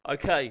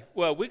Okay,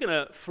 well, we're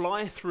going to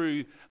fly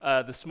through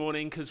this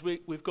morning because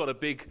we've got a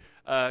big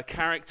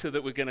character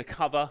that we're going to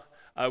cover.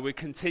 We're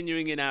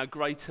continuing in our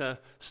Greater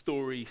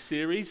Story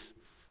series.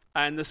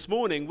 And this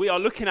morning we are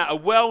looking at a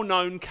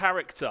well-known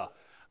character.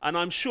 And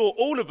I'm sure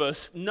all of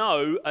us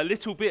know a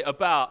little bit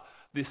about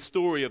this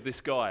story of this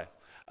guy.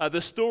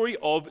 The story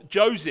of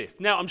Joseph.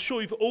 Now, I'm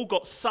sure you've all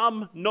got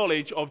some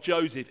knowledge of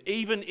Joseph,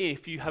 even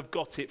if you have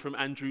got it from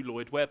Andrew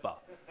Lloyd Webber.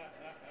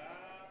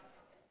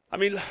 I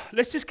mean,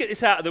 let's just get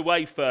this out of the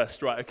way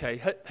first, right? Okay,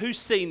 who's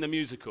seen the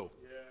musical?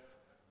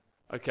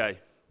 Yeah. Okay,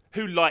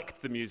 who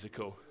liked the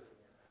musical?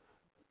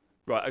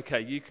 Right,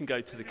 okay, you can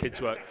go to the kids'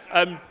 work.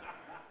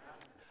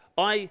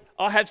 I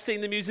have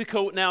seen the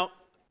musical. Now,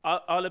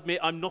 I'll admit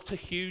I'm not a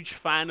huge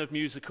fan of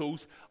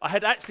musicals. I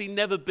had actually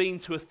never been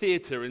to a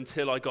theatre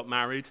until I got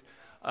married.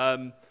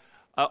 I'm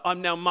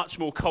now much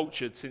more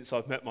cultured since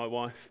I've met my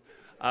wife.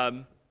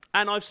 And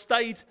I've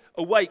stayed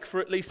awake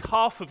for at least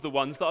half of the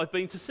ones that I've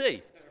been to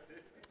see.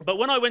 But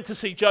when I went to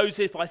see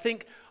Joseph, I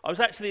think I was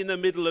actually in the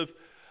middle of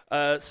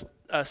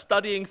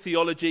studying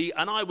theology,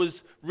 and I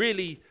was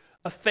really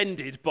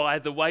offended by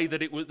the way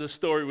that the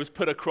story was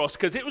put across,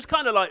 because it was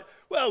kind of like,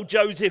 well,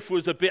 Joseph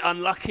was a bit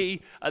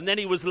unlucky, and then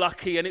he was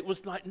lucky, and it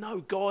was like, no,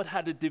 God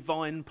had a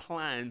divine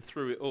plan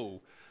through it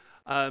all.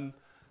 And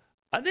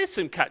there's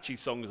some catchy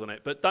songs on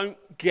it, but don't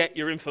get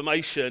your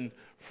information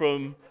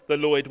from the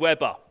Lloyd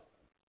Webber.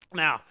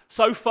 Now,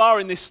 so far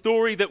in this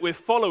story that we're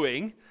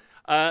following,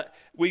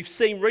 we've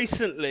seen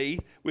recently,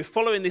 we're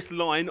following this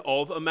line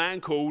of a man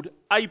called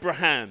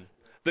Abraham,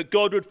 that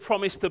God would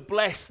promise to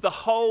bless the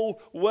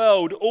whole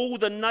world, all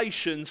the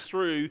nations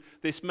through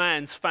this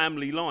man's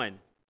family line.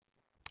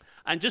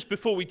 And just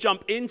before we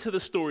jump into the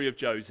story of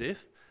Joseph,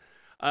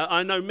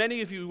 I know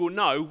many of you will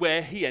know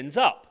where he ends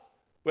up.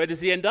 Where does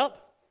he end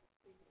up?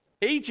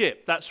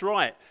 Egypt, that's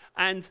right.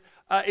 And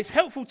it's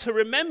helpful to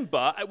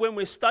remember when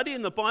we're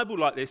studying the Bible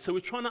like this, so we're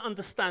trying to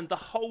understand the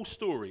whole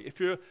story. If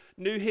you're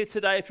new here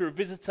today, if you're a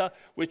visitor,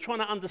 we're trying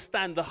to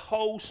understand the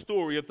whole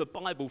story of the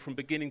Bible from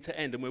beginning to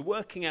end, and we're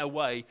working our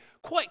way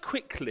quite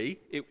quickly,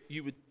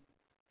 you would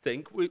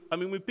think.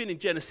 We've been in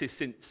Genesis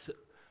since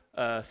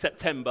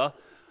September,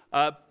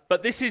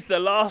 but this is the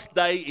last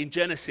day in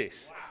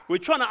Genesis. Wow. We're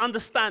trying to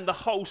understand the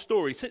whole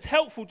story, so it's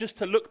helpful just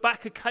to look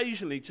back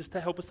occasionally just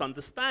to help us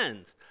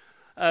understand.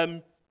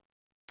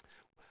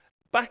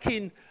 Back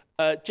in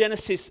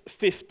Genesis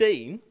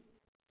 15,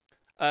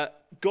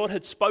 God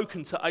had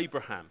spoken to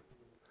Abraham.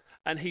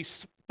 And he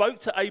spoke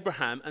to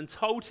Abraham and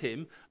told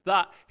him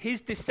that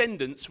his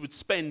descendants would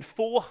spend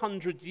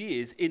 400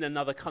 years in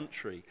another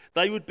country.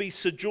 They would be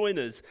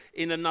sojourners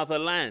in another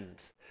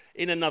land,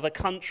 in another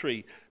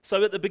country.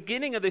 So at the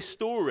beginning of this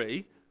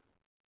story,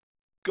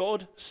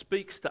 God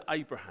speaks to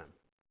Abraham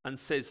and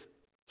says,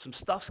 some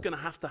stuff's going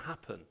to have to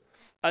happen.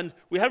 And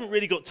we haven't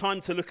really got time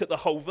to look at the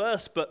whole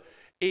verse, but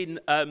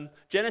in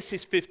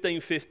Genesis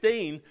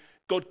 15:15,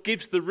 God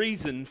gives the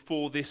reason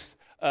for this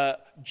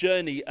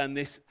journey and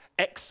this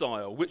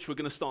exile, which we're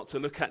going to start to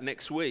look at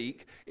next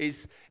week.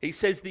 Is he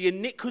says the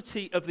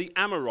iniquity of the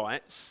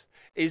Amorites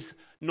is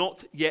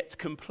not yet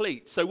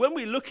complete. So when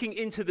we're looking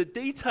into the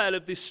detail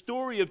of this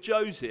story of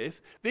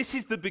Joseph, this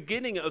is the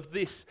beginning of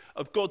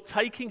God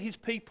taking his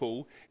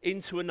people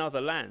into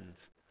another land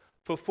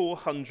for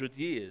 400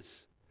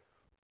 years.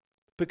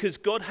 Because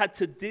God had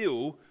to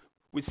deal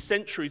with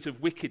centuries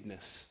of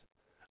wickedness.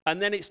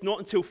 And then it's not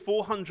until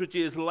 400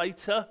 years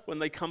later when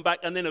they come back,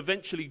 and then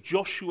eventually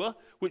Joshua,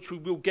 which we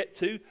will get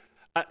to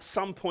at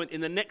some point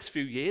in the next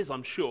few years,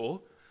 I'm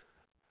sure,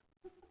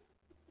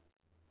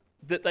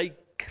 that they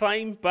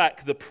claim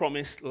back the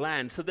promised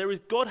land. So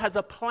God has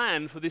a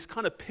plan for this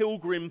kind of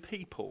pilgrim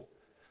people.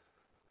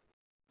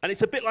 And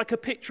it's a bit like a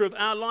picture of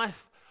our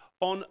life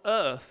on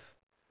earth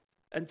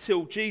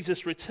until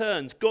Jesus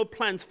returns. God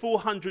plans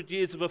 400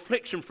 years of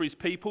affliction for his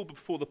people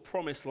before the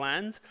promised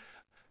land.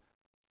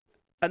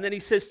 And then he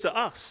says to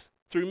us,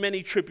 through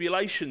many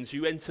tribulations,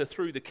 you enter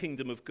through the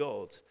kingdom of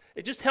God.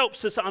 It just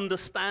helps us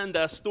understand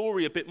our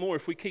story a bit more.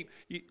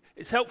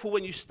 It's helpful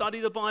when you study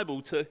the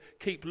Bible to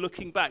keep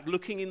looking back,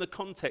 looking in the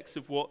context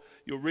of what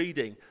you're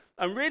reading.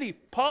 And really,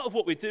 part of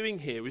what we're doing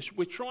here is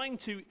we're trying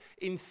to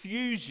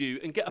infuse you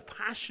and get a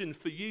passion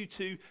for you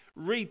to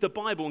read the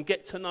Bible and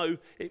get to know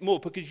it more,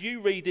 because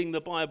you reading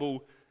the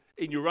Bible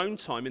in your own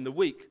time in the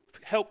week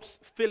helps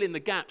fill in the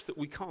gaps that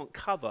we can't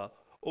cover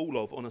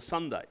all of on a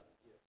Sunday.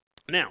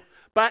 Now,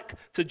 back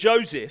to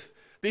Joseph.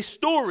 This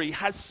story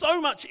has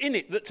so much in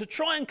it that to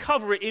try and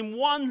cover it in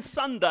one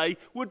Sunday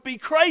would be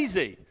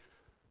crazy.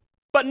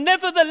 But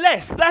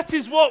nevertheless, that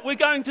is what we're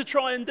going to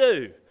try and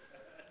do.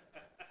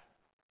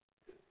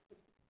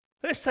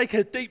 Let's take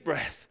a deep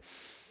breath.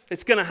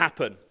 It's going to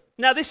happen.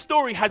 Now, this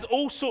story has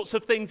all sorts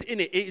of things in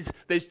it.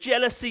 There's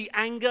jealousy,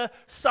 anger,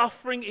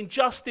 suffering,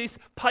 injustice,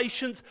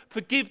 patience,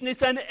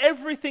 forgiveness, and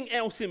everything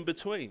else in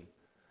between.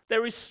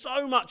 There is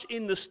so much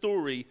in the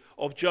story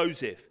of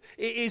Joseph.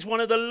 It is one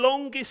of the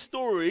longest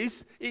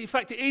stories. In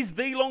fact, it is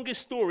the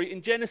longest story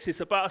in Genesis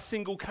about a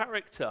single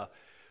character,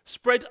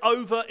 spread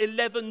over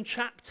 11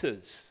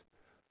 chapters.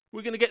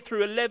 We're going to get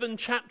through 11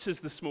 chapters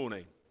this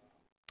morning.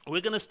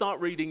 We're going to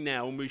start reading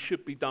now, and we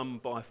should be done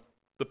by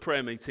the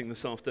prayer meeting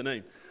this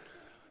afternoon.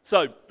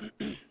 So,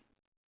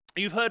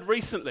 you've heard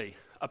recently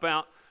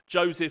about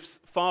Joseph's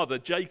father,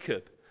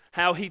 Jacob,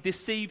 how he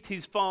deceived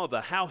his father,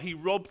 how he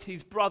robbed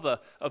his brother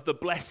of the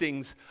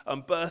blessings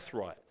and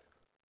birthright.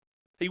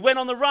 He went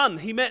on the run,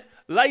 he met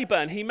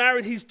Laban, he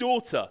married his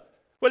daughter.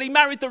 Well, he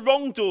married the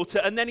wrong daughter,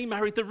 and then he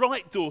married the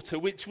right daughter,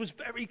 which was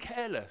very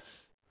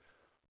careless.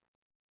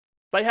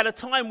 They had a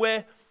time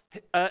where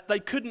they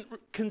couldn't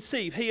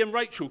conceive. He and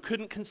Rachel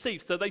couldn't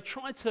conceive, so they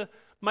tried to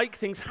make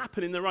things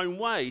happen in their own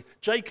way.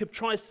 Jacob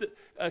tries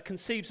to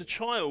conceives a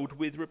child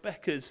with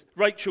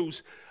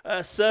Rachel's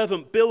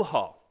servant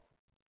Bilhah,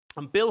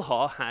 and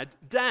Bilhah had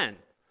Dan.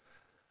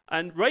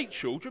 And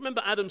Rachel, do you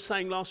remember Adam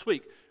saying last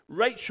week,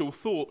 Rachel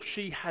thought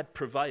she had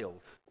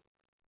prevailed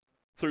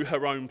through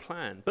her own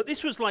plan. But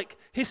this was like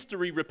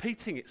history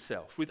repeating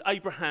itself with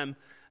Abraham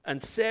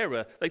and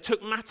Sarah. They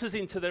took matters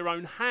into their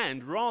own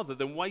hand rather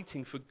than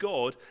waiting for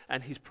God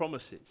and his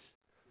promises.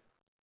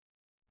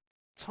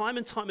 Time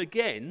and time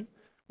again,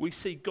 we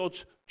see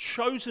God's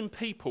chosen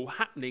people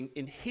happening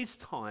in his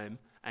time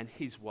and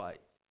his way.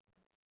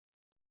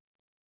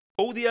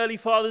 All the early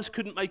fathers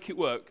couldn't make it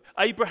work.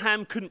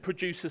 Abraham couldn't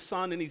produce a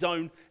son in his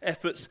own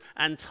efforts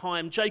and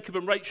time. Jacob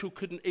and Rachel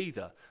couldn't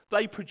either.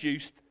 They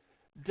produced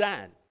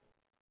Dan.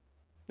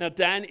 Now,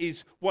 Dan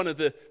is one of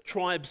the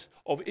tribes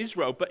of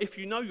Israel, but if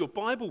you know your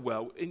Bible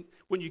well,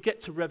 when you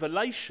get to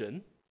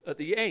Revelation, at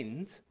the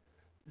end,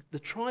 the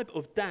tribe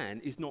of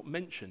Dan is not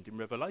mentioned in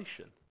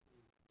Revelation.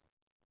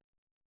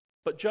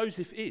 But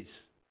Joseph is,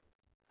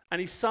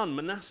 and his son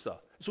Manasseh.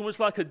 It's almost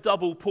like a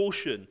double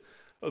portion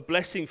of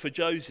blessing for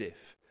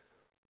Joseph.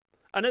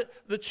 And at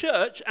the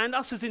church and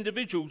us as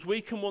individuals,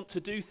 we can want to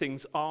do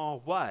things our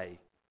way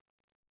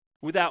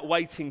without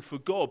waiting for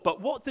God.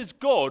 But what does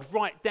God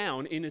write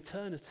down in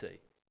eternity?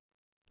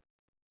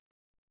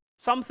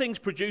 Some things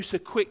produce a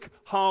quick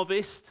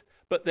harvest,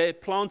 but they're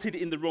planted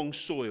in the wrong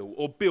soil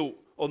or built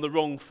on the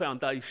wrong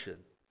foundation.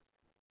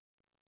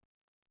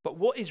 But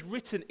what is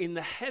written in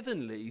the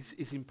heavenlies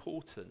is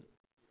important.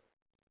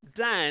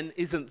 Dan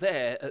isn't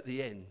there at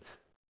the end,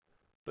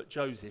 but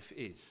Joseph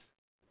is.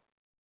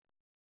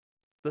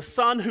 The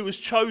son who was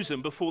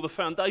chosen before the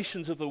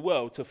foundations of the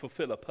world to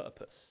fulfill a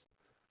purpose.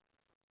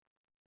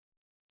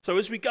 So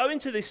as we go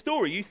into this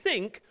story, you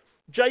think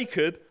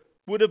Jacob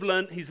would have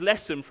learnt his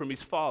lesson from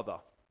his father.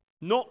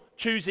 Not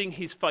choosing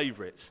his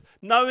favourites,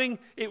 knowing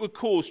it would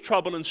cause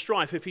trouble and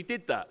strife if he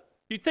did that.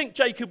 You'd think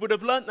Jacob would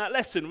have learnt that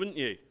lesson, wouldn't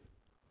you?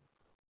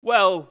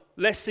 Well,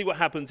 let's see what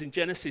happens in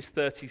Genesis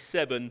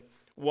 37,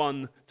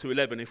 1 to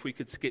 11, if we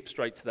could skip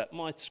straight to that.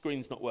 My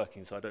screen's not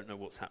working, so I don't know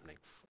what's happening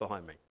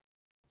behind me.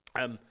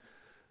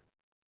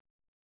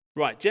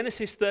 Right,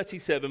 Genesis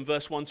 37,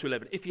 verse 1 to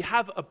 11. If you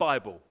have a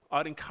Bible,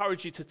 I'd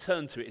encourage you to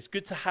turn to it. It's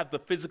good to have the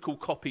physical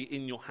copy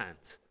in your hand.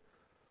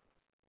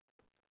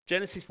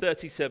 Genesis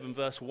 37,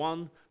 verse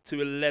 1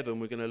 to 11,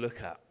 we're going to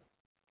look at.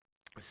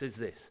 It says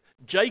this: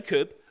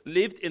 Jacob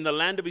lived in the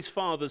land of his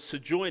fathers,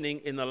 sojourning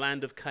in the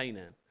land of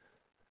Canaan.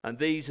 And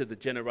these are the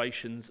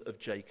generations of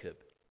Jacob.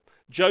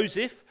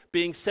 Joseph,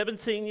 being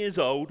 17 years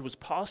old, was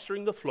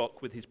pasturing the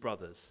flock with his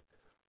brothers.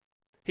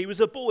 He was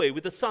a boy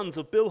with the sons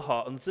of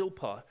Bilhah and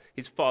Zilpah,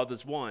 his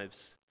father's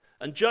wives.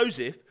 And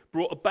Joseph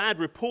brought a bad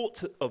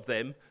report of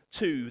them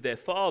to their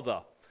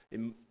father.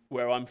 In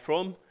where I'm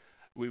from,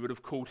 we would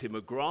have called him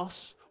a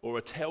grass or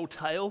a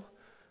telltale.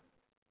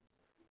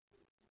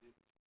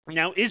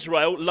 Now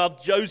Israel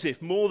loved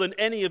Joseph more than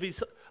any of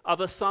his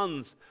other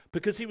sons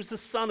because he was the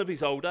son of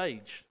his old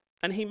age.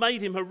 And he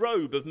made him a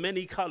robe of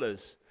many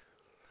colours.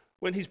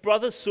 When his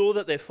brothers saw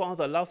that their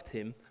father loved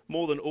him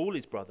more than all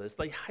his brothers,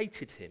 they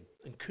hated him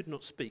and could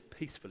not speak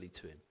peacefully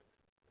to him.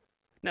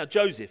 Now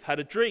Joseph had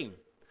a dream,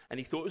 and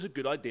he thought it was a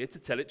good idea to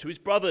tell it to his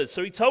brothers.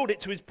 So he told it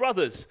to his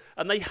brothers,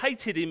 and they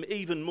hated him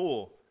even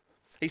more.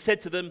 He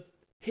said to them,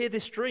 "Hear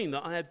this dream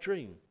that I have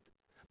dreamed.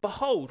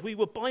 Behold, we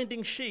were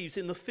binding sheaves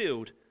in the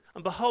field,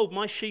 and behold,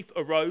 my sheaf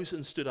arose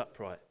and stood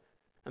upright.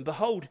 And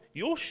behold,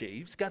 your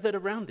sheaves gathered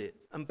around it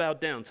and bowed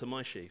down to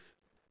my sheaf."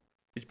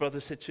 His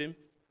brothers said to him,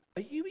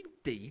 "Are you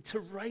indeed to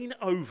reign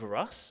over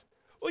us,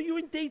 or are you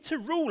indeed to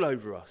rule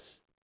over us?"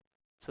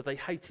 So they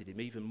hated him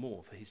even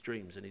more for his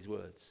dreams and his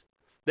words.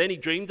 Then he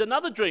dreamed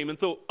another dream and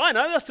thought, "I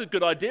know, that's a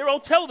good idea, I'll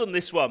tell them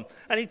this one."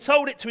 And he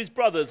told it to his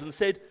brothers and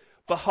said,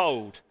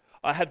 "Behold,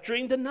 I have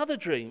dreamed another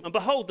dream, and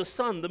behold, the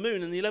sun, the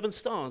moon, and the 11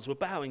 stars were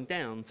bowing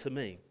down to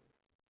me."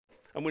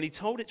 And when he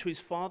told it to his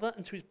father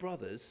and to his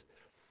brothers,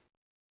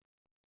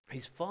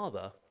 his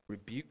father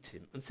rebuked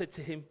him and said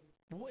to him,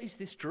 "What is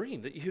this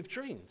dream that you have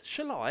dreamed?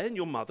 Shall I and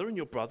your mother and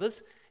your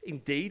brothers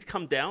indeed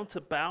come down to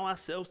bow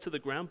ourselves to the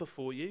ground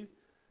before you?"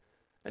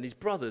 And his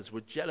brothers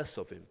were jealous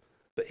of him,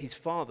 but his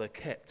father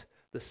kept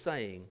the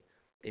saying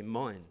in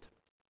mind.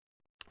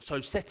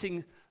 So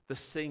setting the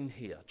scene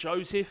here,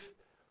 Joseph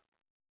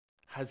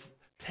has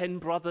 10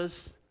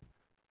 brothers.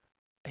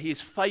 He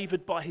is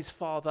favoured by his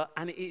father,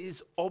 and it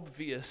is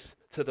obvious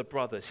to the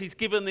brothers. He's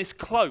given this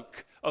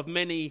cloak of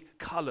many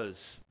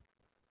colours.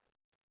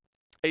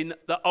 In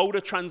the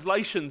older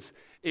translations,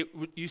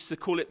 used to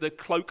call it the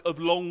cloak of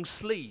long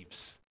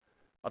sleeves.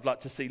 I'd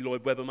like to see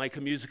Lloyd Webber make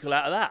a musical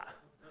out of that.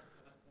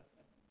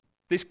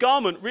 This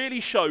garment really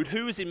showed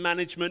who was in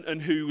management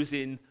and who was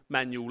in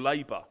manual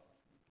labour.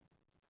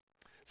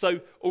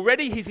 So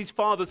already he's his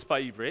father's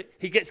favourite.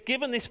 He gets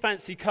given this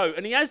fancy coat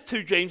and he has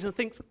 2 dreams and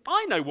thinks,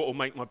 I know what will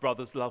make my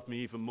brothers love me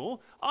even more.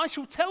 I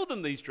shall tell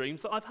them these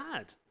dreams that I've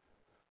had.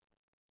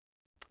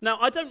 Now,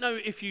 I don't know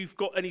if you've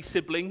got any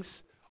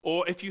siblings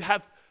or if you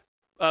have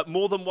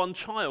more than one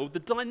child. The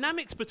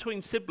dynamics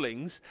between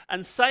siblings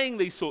and saying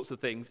these sorts of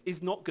things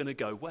is not going to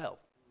go well.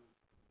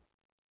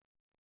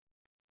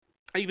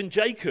 Even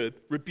Jacob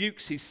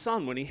rebukes his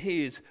son when he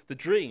hears the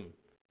dream.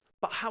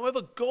 But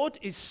however, God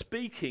is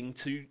speaking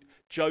to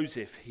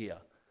Joseph here.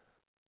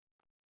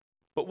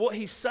 But what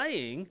he's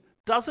saying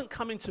doesn't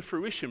come into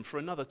fruition for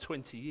another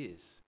 20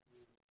 years.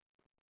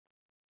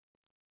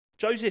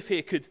 Joseph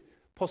here could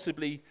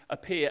possibly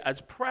appear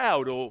as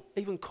proud or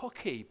even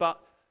cocky, but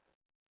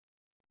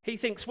he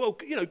thinks, well,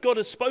 God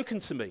has spoken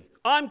to me.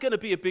 I'm going to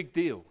be a big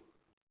deal.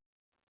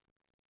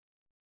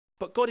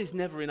 But God is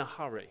never in a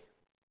hurry.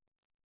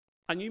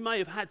 And you may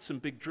have had some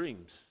big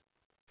dreams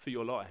for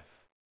your life.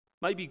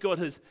 Maybe God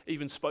has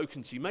even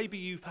spoken to you. Maybe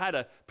you've had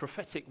a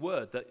prophetic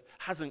word that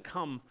hasn't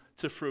come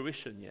to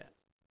fruition yet.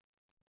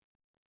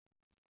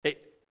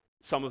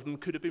 Some of them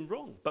could have been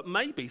wrong, but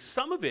maybe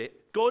some of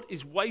it, God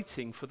is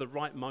waiting for the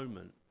right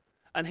moment.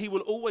 And he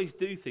will always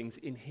do things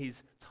in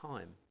his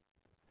time.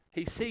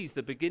 He sees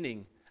the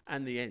beginning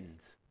and the end.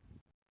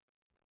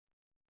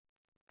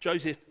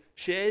 Joseph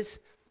shares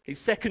his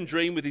second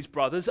dream with his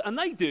brothers, and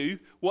they do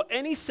what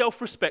any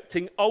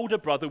self-respecting older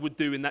brother would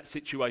do in that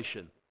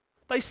situation.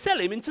 They sell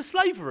him into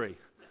slavery.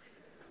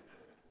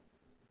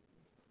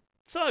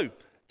 So,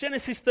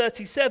 Genesis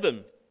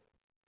 37,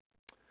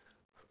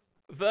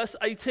 verse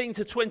 18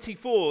 to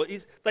 24,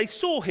 they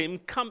saw him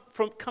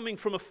coming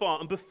from afar,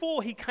 and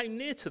before he came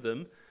near to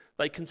them,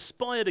 they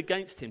conspired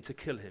against him to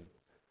kill him.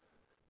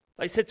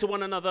 They said to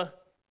one another,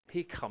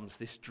 here comes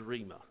this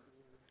dreamer.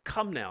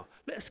 Come now,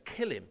 let us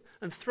kill him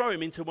and throw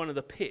him into one of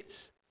the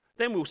pits.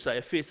 Then we'll say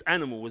a fierce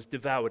animal has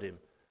devoured him,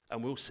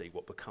 and we'll see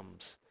what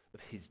becomes of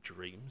his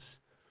dreams.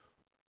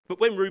 But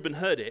when Reuben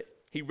heard it,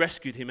 he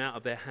rescued him out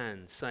of their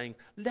hands, saying,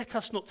 let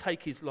us not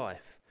take his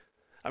life.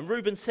 And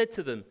Reuben said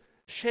to them,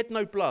 shed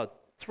no blood,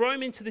 throw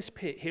him into this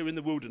pit here in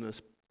the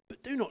wilderness,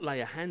 but do not lay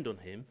a hand on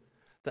him,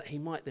 that he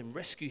might then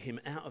rescue him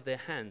out of their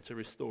hand to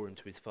restore him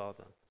to his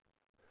father.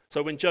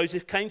 So when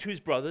Joseph came to his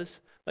brothers,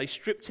 they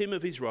stripped him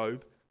of his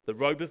robe, the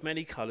robe of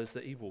many colours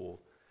that he wore,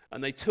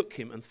 and they took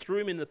him and threw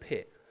him in the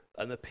pit,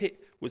 and the pit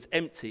was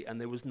empty and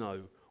there was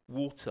no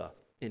water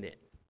in it.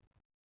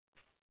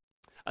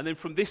 And then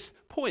from this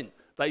point,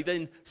 they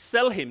then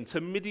sell him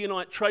to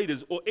Midianite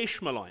traders or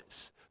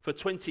Ishmaelites for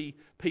 20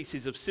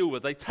 pieces of silver.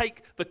 They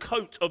take the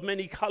coat of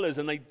many colours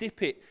and they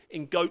dip it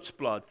in goat's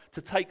blood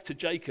to take to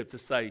Jacob to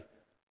say,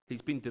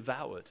 he's been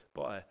devoured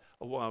by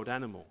a wild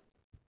animal.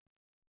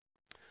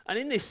 And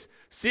in this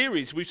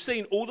series, we've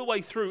seen all the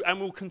way through, and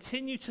we'll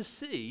continue to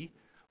see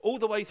all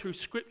the way through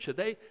Scripture,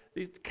 the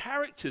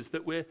characters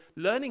that we're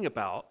learning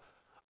about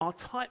are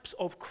types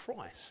of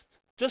Christ.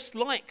 Just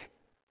like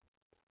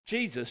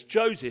Jesus,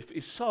 Joseph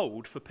is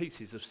sold for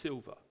pieces of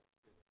silver.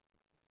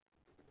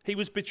 He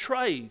was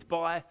betrayed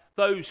by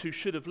those who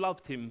should have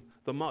loved him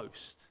the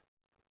most.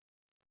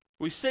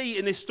 We see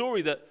in this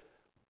story that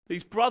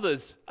these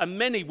brothers and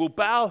many will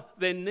bow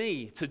their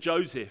knee to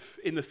Joseph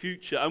in the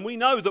future. And we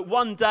know that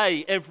one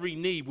day every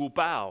knee will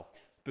bow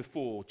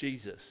before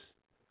Jesus.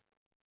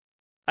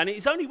 And it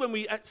is only when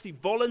we actually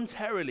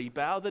voluntarily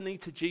bow the knee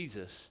to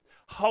Jesus,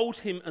 hold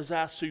him as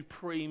our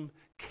supreme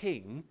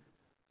king,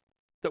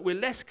 that we're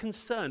less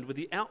concerned with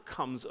the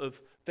outcomes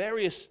of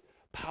various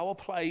power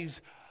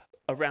plays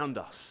around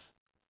us.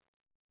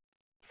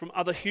 From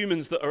other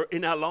humans that are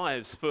in our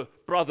lives, for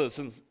brothers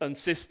and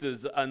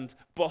sisters and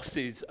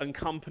bosses and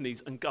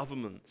companies and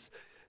governments.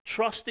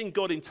 Trusting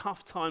God in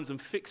tough times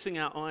and fixing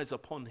our eyes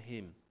upon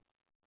him.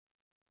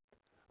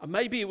 And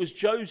maybe it was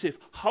Joseph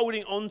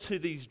holding on to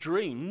these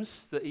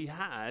dreams that he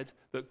had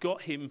that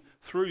got him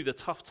through the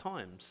tough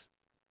times.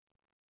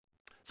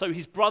 So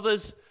his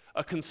brothers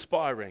are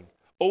conspiring.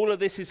 All of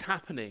this is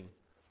happening.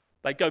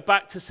 They go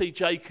back to see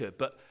Jacob,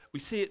 but we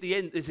see at the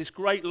end, there's this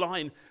great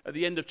line at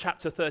the end of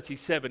chapter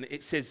 37.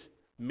 It says,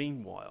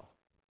 meanwhile,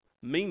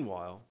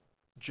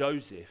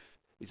 Joseph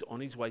is on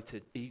his way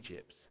to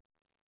Egypt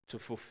to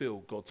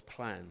fulfill God's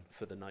plan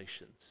for the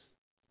nations.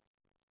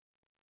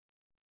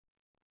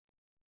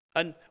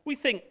 And we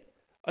think,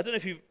 I don't know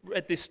if you've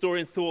read this story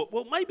and thought,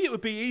 well, maybe it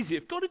would be easy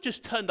if God had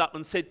just turned up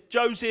and said,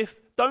 Joseph,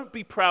 don't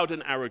be proud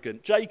and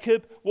arrogant.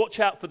 Jacob, watch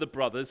out for the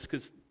brothers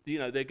because,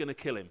 they're going to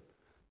kill him.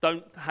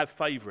 Don't have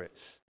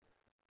favourites.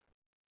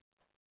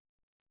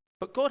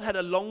 But God had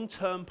a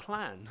long-term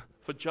plan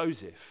for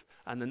Joseph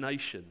and the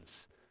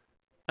nations.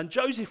 And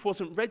Joseph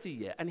wasn't ready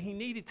yet, and he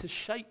needed to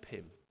shape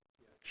him,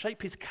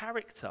 shape his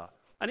character.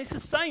 And it's the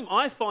same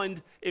I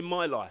find in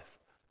my life,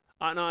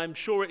 and I'm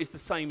sure it is the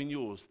same in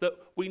yours, that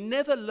we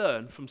never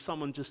learn from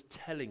someone just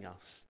telling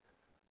us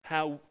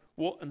how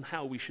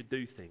we should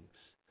do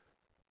things.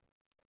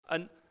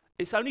 And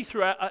it's only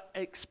through our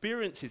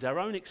experiences, our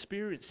own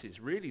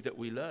experiences, really, that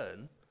we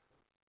learn.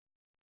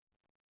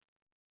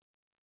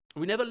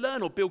 We never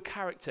learn or build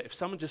character if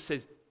someone just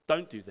says,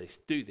 don't do this,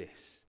 do this.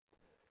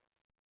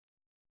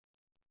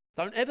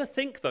 Don't ever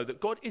think, though, that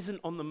God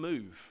isn't on the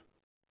move.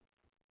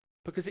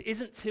 Because it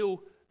isn't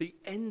till the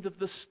end of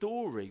the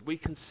story we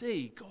can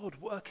see God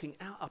working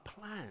out a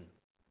plan.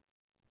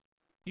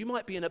 You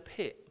might be in a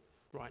pit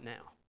right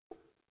now.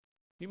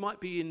 You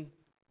might be in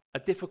a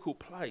difficult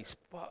place,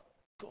 but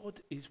God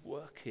is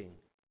working.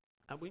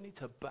 And we need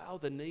to bow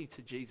the knee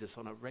to Jesus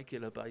on a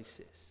regular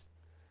basis.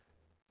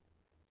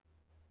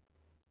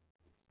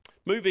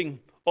 Moving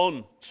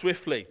on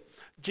swiftly.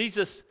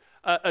 Joseph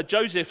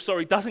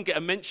doesn't get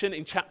a mention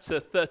in chapter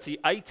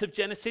 38 of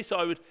Genesis. So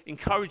I would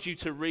encourage you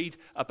to read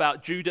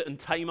about Judah and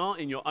Tamar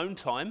in your own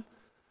time.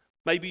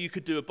 Maybe you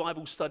could do a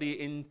Bible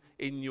study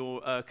in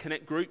your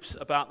Connect groups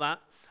about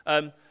that.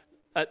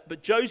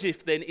 But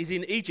Joseph then is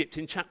in Egypt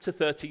in chapter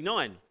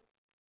 39.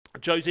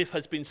 Joseph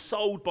has been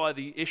sold by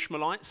the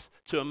Ishmaelites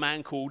to a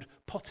man called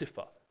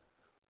Potiphar.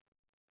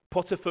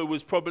 Potiphar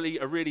was probably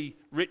a really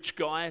rich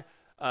guy.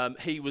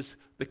 He was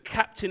the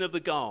captain of the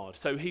guard,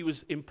 so he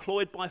was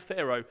employed by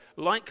Pharaoh,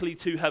 likely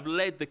to have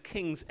led the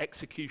king's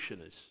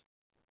executioners.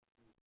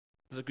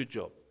 It was a good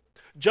job.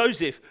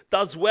 Joseph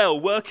does well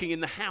working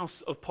in the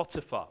house of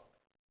Potiphar.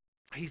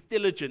 He's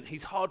diligent,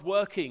 he's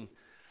hardworking,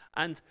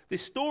 and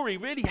this story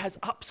really has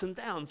ups and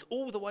downs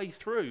all the way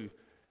through.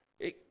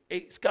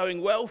 It's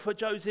going well for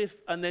Joseph,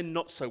 and then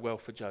not so well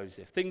for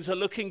Joseph. Things are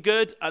looking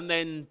good, and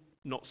then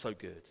not so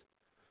good.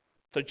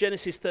 So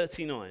Genesis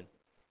 39,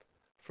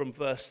 from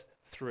verse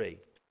 3.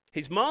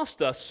 His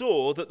master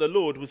saw that the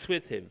Lord was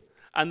with him,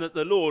 and that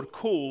the Lord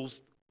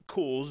caused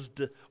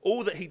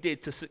all that he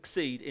did to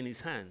succeed in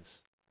his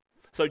hands.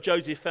 So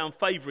Joseph found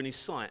favor in his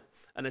sight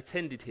and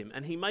attended him,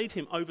 and he made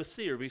him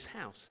overseer of his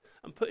house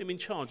and put him in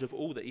charge of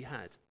all that he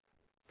had.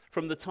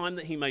 From the time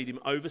that he made him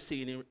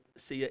overseer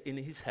in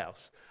his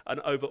house and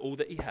over all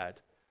that he had,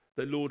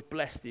 the Lord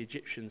blessed the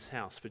Egyptian's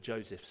house for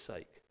Joseph's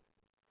sake.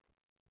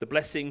 The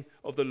blessing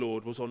of the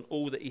Lord was on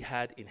all that he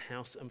had in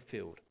house and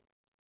field.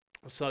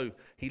 So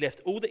he left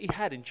all that he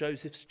had in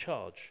Joseph's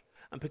charge,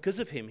 and because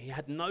of him he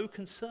had no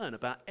concern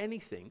about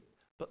anything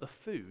but the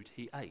food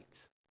he ate.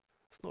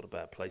 It's not a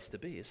bad place to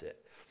be, is it?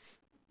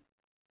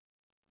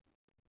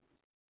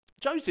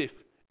 Joseph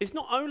is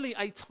not only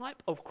a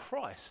type of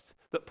Christ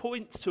that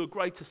points to a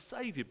greater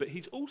Saviour, but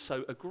he's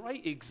also a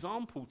great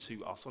example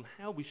to us on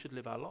how we should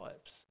live our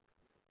lives.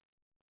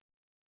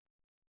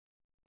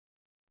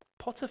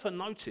 Potiphar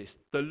noticed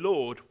the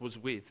Lord was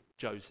with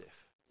Joseph.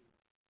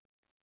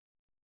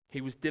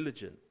 He was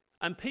diligent.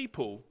 And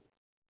people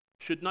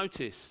should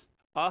notice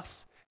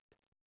us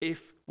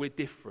if we're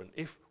different,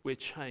 if we're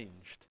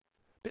changed.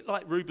 A bit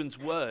like Reuben's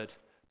word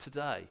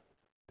today.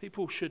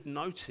 People should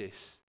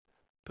notice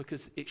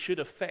because it should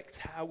affect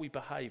how we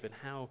behave and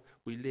how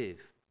we live.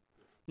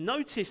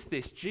 Notice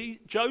this,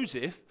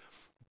 Joseph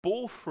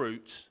bore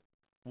fruit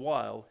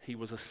while he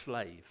was a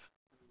slave.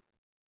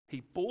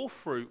 He bore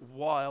fruit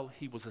while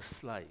he was a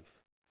slave.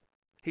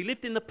 He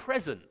lived in the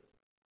present,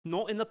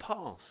 not in the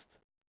past.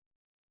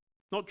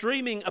 Not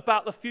dreaming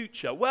about the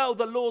future. Well,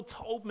 the Lord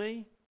told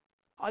me.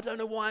 I don't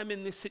know why I'm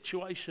in this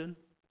situation.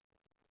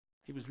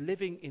 He was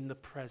living in the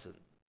present.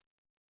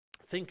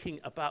 Thinking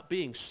about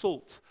being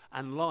salt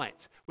and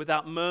light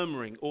without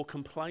murmuring or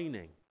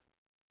complaining.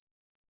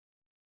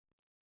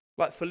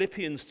 Like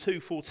Philippians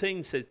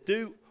 2:14 says,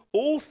 do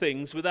all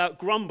things without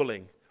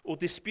grumbling or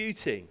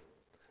disputing,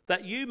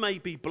 that you may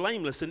be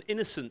blameless and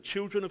innocent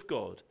children of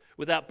God,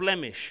 without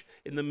blemish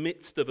in the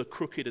midst of a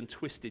crooked and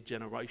twisted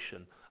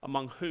generation,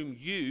 among whom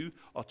you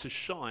are to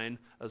shine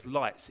as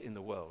lights in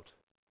the world.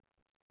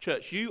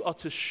 Church, you are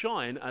to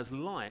shine as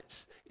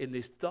lights in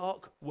this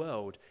dark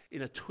world,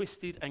 in a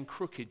twisted and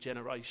crooked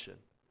generation.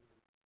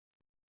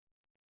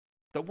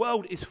 The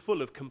world is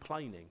full of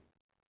complaining.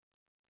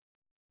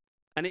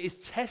 And it is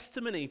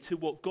testimony to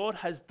what God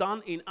has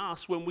done in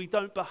us when we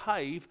don't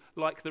behave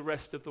like the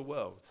rest of the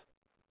world.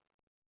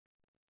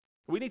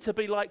 We need to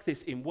be like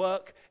this in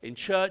work, in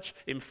church,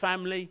 in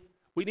family.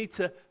 We need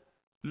to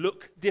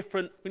look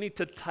different. We need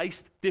to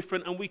taste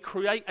different. And we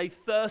create a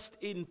thirst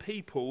in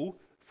people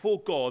for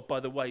God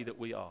by the way that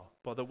we are,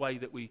 by the way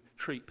that we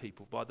treat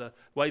people, by the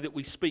way that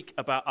we speak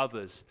about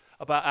others,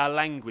 about our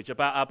language,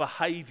 about our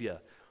behavior,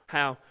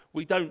 how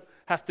we don't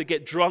have to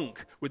get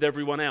drunk with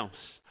everyone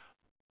else.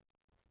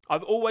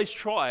 I've always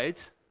tried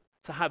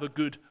to have a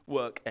good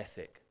work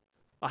ethic.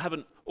 I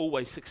haven't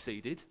always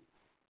succeeded,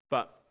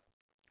 but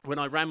when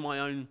I ran my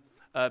own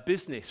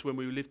business when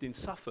we lived in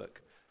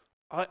Suffolk,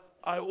 I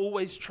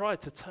always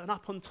tried to turn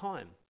up on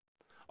time.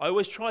 I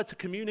always tried to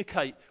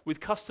communicate with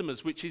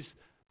customers, which is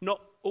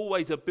not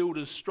always a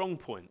builder's strong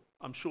point.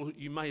 I'm sure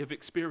you may have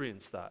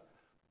experienced that.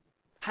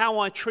 How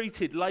I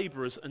treated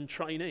labourers and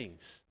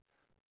trainees.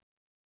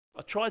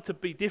 I tried to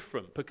be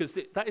different because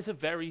that is a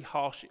very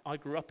harsh, I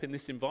grew up in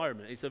this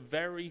environment, it's a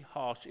very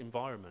harsh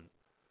environment.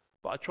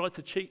 But I tried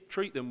to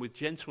treat them with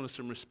gentleness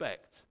and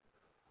respect.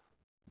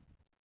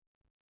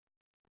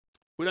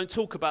 We don't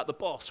talk about the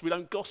boss. We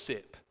don't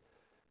gossip.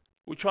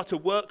 We try to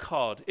work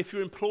hard. If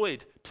you're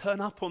employed, turn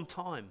up on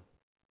time.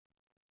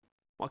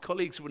 My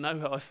colleagues will know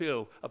how I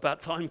feel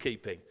about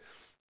timekeeping.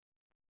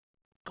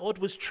 God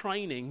was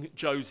training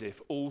Joseph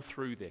all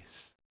through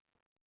this.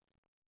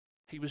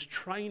 He was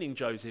training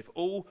Joseph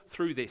all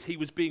through this. He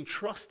was being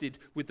trusted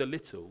with the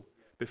little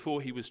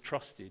before he was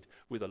trusted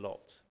with a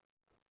lot.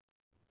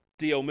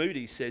 D.L.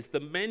 Moody says, the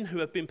men who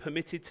have been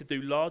permitted to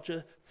do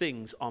larger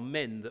things are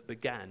men that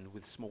began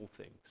with small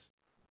things.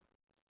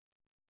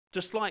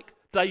 Just like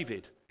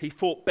David, he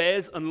fought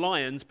bears and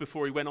lions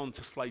before he went on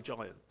to slay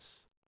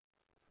giants.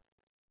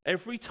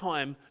 Every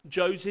time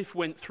Joseph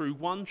went through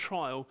one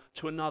trial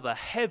to another,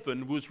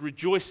 heaven was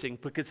rejoicing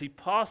because he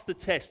passed the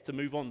test to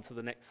move on to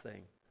the next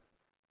thing.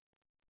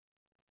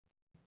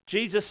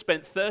 Jesus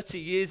spent 30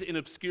 years in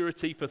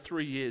obscurity for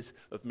 3 years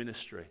of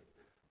ministry.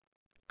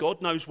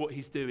 God knows what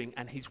he's doing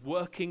and he's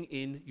working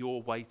in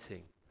your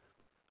waiting.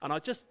 And I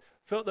just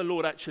felt the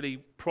Lord actually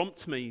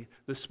prompt me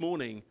this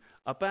morning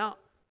about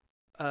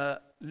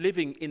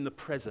living in the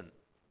present.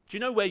 Do you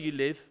know where you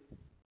live?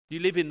 You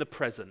live in the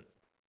present.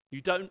 You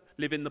don't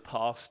live in the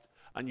past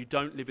and you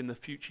don't live in the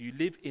future. You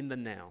live in the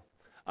now.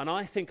 And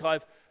I think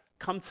I've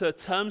come to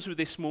terms with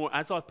this more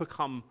as I've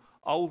become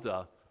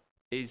older,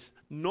 is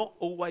not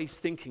always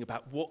thinking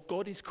about what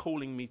God is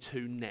calling me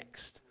to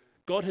next.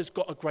 God has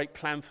got a great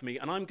plan for me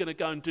and I'm going to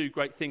go and do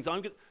great things.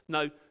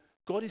 No,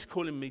 God is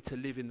calling me to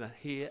live in the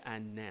here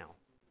and now.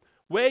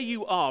 Where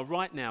you are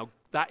right now,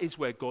 that is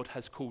where God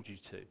has called you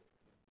to.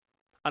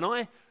 And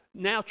I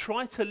now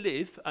try to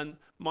live, and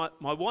my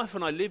wife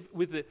and I live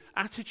with the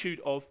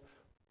attitude of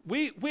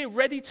we're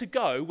ready to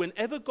go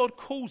whenever God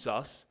calls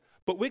us,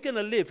 but we're going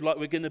to live like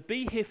we're going to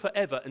be here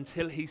forever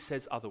until he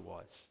says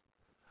otherwise.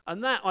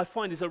 And that I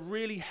find is a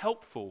really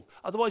helpful.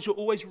 Otherwise you're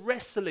always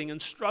wrestling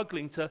and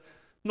struggling to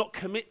not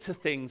commit to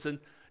things, and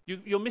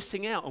you're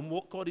missing out on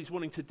what God is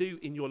wanting to do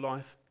in your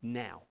life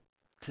now,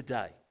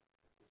 today.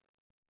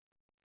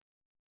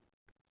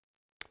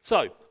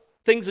 So,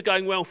 things are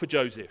going well for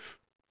Joseph.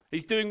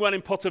 He's doing well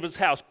in Potiphar's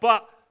house,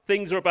 but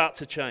things are about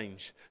to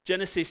change.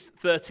 Genesis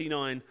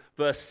 39,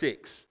 verse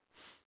 6.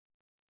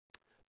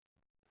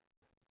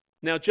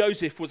 Now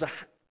Joseph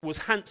was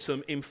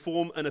handsome in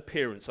form and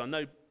appearance. I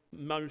know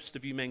most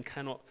of you men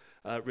cannot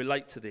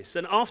relate to this.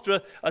 And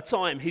after a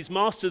time, his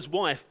master's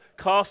wife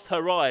cast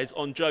her eyes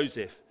on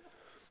Joseph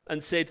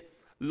and said,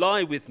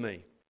 "Lie with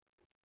me."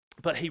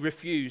 But he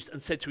refused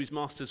and said to his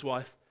master's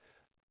wife,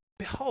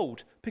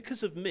 "Behold,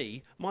 because of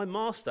me, my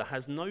master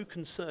has no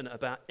concern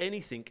about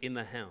anything in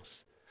the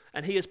house,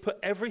 and he has put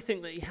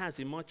everything that he has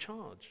in my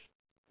charge.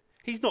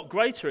 He's not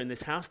greater in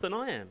this house than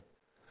I am,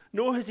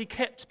 nor has he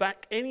kept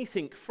back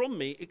anything from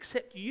me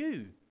except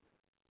you,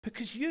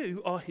 because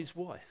you are his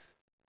wife."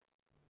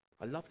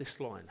 I love this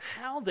line.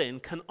 "How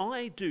then can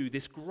I do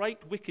this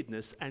great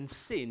wickedness and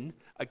sin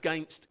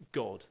against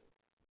God?"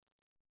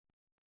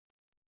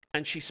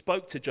 And she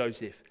spoke to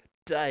Joseph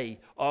day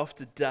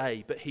after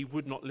day, but he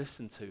would not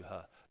listen to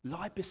her.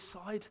 Lie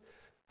beside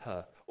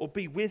her or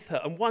be with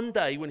her. And one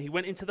day when he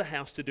went into the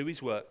house to do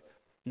his work,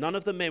 none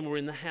of the men were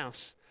in the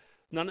house.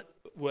 None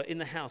were in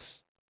the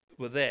house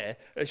were there,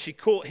 as she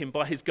caught him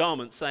by his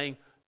garment, saying,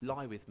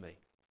 "Lie with me."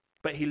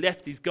 But he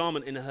left his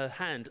garment in her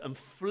hand and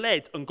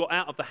fled and got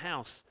out of the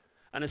house.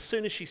 And as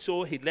soon as she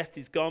saw he'd left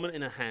his garment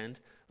in her hand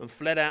and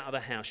fled out of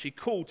the house, she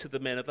called to the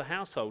men of the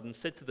household and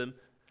said to them,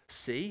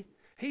 "See,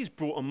 he's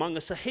brought among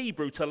us a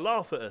Hebrew to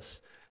laugh at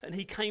us, and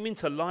he came in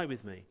to lie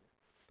with me."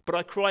 But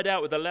I cried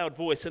out with a loud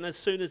voice, and as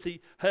soon as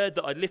he heard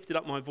that I lifted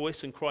up my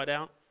voice and cried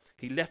out,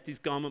 he left his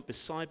garment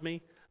beside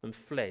me and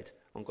fled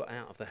and got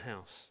out of the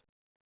house.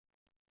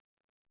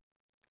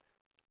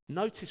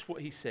 Notice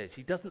what he says.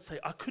 He doesn't say,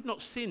 "I could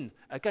not sin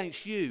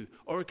against you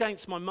or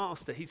against my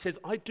master." He says,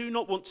 "I do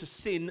not want to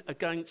sin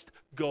against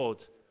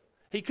God."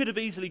 He could have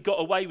easily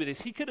got away with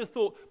this. He could have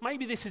thought,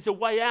 maybe this is a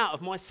way out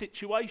of my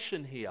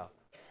situation here.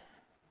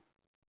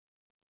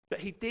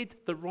 But he did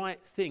the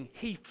right thing.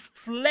 He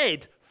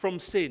fled from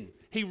sin.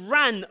 He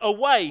ran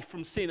away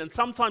from sin. And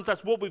sometimes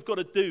that's what we've got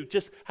to do.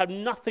 Just have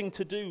nothing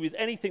to do with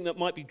anything that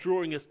might be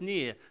drawing us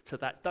near to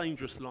that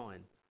dangerous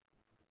line.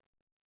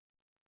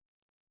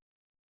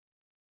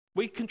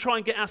 We can try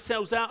and get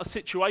ourselves out of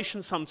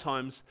situations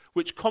sometimes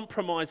which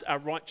compromise our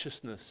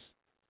righteousness.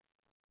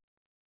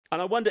 And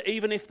I wonder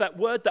even if that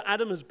word that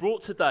Adam has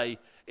brought today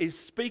is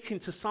speaking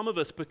to some of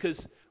us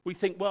because we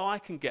think, well, I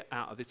can get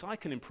out of this. I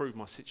can improve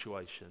my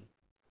situation.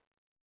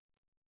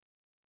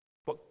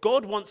 But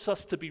God wants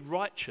us to be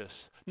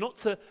righteous, not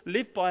to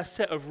live by a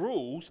set of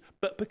rules,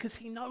 but because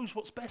he knows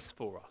what's best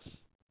for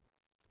us.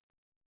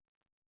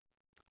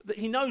 That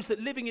he knows that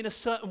living in a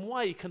certain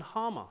way can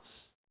harm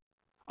us.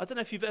 I don't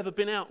know if you've ever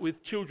been out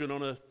with children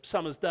on a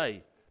summer's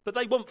day, but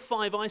they want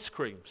 5 ice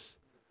creams.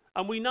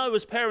 And we know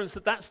as parents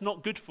that that's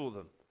not good for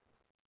them.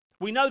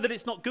 We know that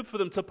it's not good for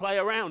them to play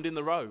around in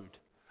the road.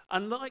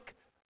 And like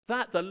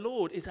that, the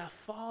Lord is our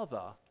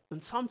Father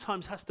and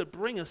sometimes has to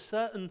bring a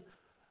certain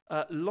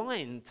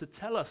line to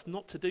tell us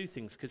not to do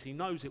things because he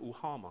knows it will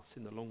harm us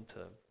in the long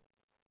term.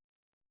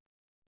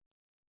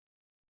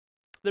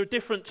 There are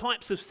different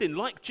types of sin,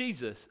 like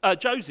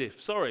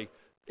Joseph, sorry.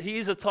 He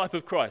is a type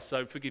of Christ,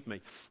 so forgive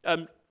me.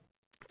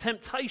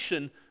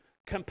 Temptation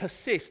can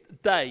persist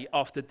day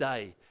after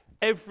day.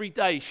 Every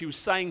day she was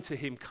saying to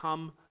him,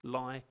 come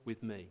lie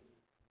with me.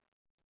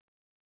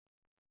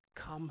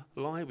 Come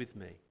lie with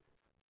me.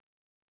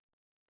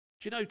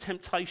 Do you know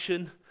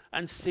temptation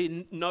and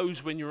sin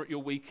knows when you're at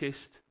your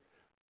weakest,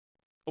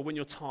 or when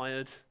you're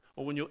tired,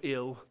 or when you're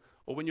ill,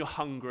 or when you're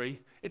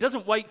hungry? It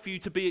doesn't wait for you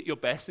to be at your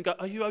best and go,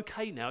 are you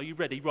okay now? Are you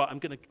ready? Right, I'm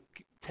going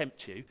to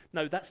tempt you.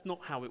 No, that's not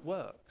how it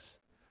works.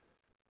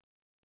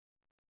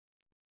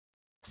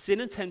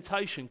 Sin and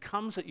temptation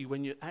comes at you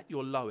when you're at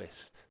your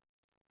lowest.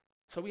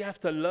 So we have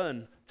to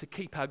learn to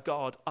keep our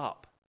guard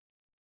up.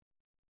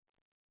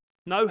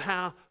 Know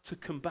how to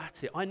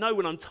combat it. I know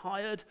when I'm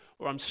tired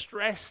or I'm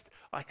stressed,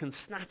 I can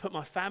snap at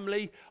my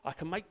family, I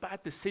can make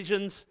bad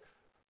decisions,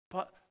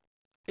 but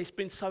it's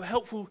been so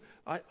helpful.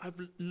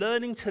 I'm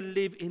learning to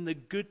live in the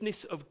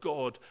goodness of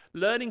God,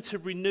 learning to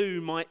renew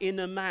my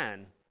inner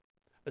man.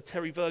 A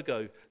Terry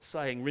Virgo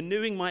saying,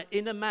 renewing my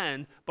inner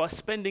man by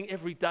spending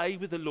every day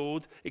with the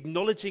Lord,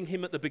 acknowledging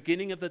him at the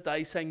beginning of the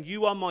day, saying,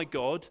 you are my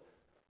God.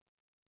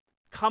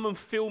 Come and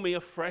fill me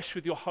afresh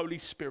with your Holy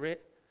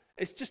Spirit.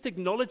 It's just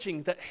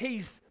acknowledging that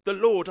he's the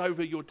Lord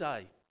over your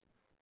day.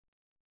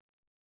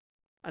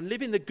 And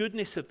live in the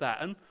goodness of that.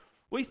 And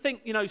we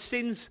think,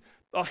 sins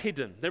are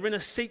hidden. They're in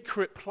a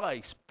secret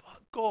place.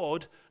 But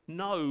God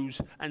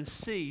knows and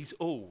sees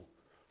all.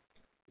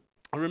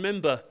 I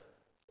remember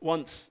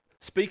once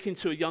speaking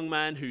to a young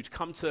man who'd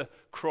come to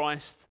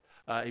Christ.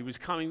 He was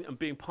coming and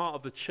being part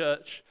of the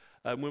church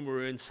when we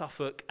were in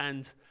Suffolk.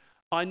 And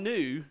I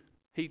knew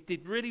he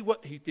did really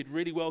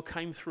well,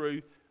 came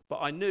through. But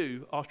I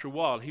knew after a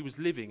while he was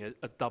living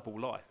a double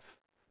life.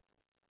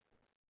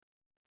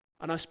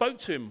 And I spoke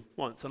to him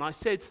once and I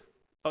said,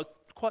 I was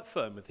quite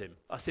firm with him.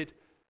 I said,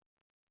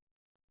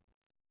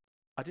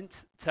 I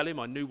didn't tell him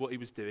I knew what he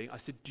was doing. I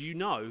said, do you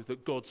know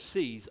that God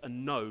sees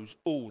and knows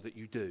all that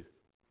you do?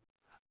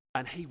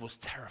 And he was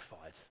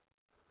terrified.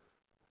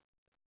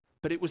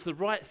 But it was the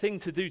right thing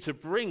to do,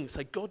 to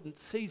say, God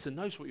sees and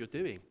knows what you're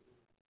doing.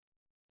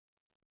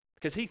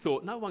 Because he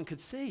thought, no one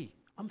could see.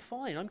 I'm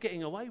fine, I'm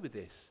getting away with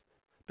this.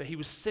 But he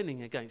was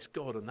sinning against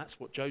God, and that's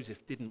what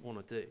Joseph didn't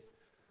want to do.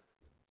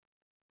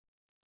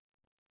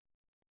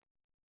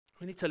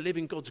 We need to live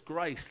in God's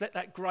grace. Let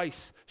that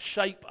grace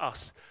shape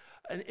us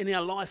in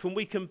our life, and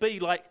we can be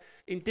like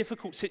in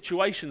difficult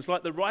situations,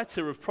 like the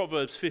writer of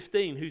Proverbs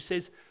 15, who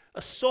says,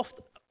 a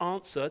soft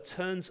answer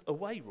turns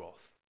away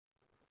wrath,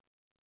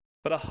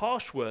 but a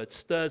harsh word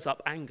stirs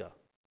up anger.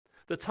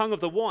 The tongue of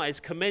the wise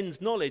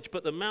commends knowledge,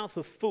 but the mouth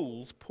of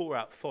fools pour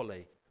out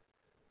folly.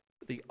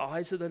 The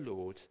eyes of the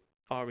Lord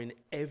are in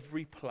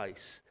every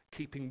place,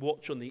 keeping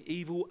watch on the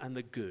evil and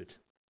the good.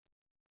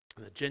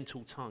 And a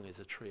gentle tongue is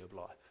a tree of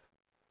life.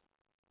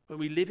 When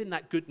we live in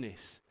that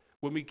goodness,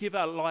 when we give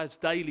our lives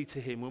daily to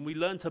him, when we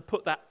learn to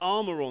put that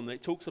armor on that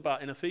it talks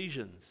about in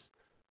Ephesians,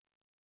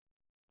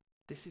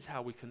 this is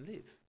how we can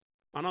live.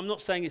 And I'm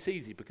not saying it's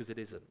easy, because it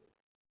isn't.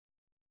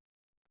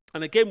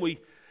 And again,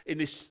 in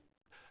this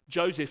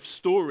Joseph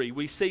story,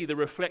 we see the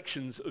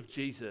reflections of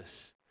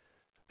Jesus,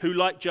 who,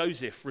 like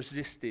Joseph,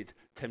 resisted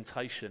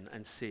temptation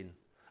and sin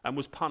and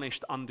was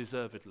punished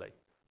undeservedly,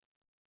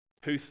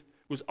 who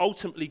was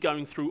ultimately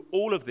going through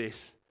all of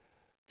this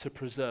to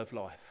preserve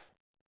life.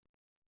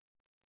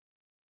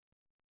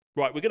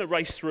 Right, we're going to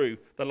race through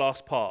the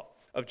last part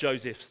of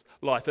Joseph's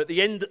life. At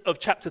the end of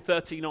chapter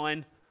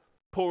 39,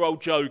 poor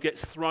old Joe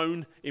gets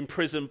thrown in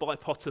prison by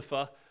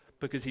Potiphar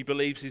because he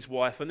believes his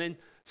wife. And then,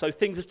 so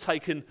things have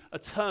taken a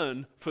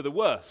turn for the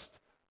worst.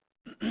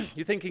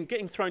 You're thinking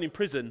getting thrown in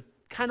prison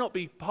cannot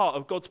be part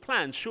of God's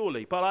plan,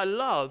 surely. But I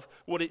love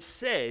what it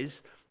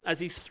says as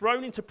he's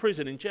thrown into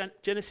prison in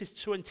Genesis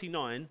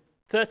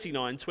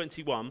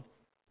 39:21.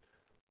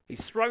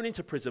 He's thrown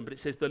into prison, but it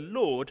says the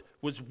Lord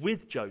was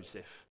with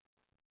Joseph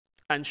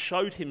and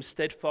showed him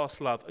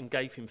steadfast love and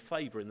gave him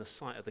favor in the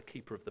sight of the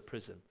keeper of the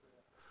prison.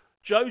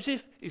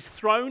 Joseph is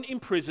thrown in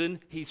prison.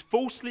 He's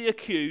falsely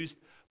accused,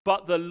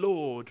 but the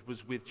Lord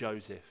was with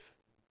Joseph.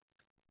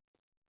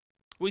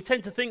 We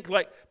tend to think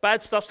like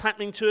bad stuff's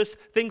happening to us,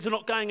 things are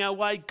not going our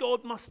way.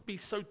 God must be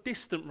so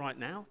distant right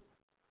now.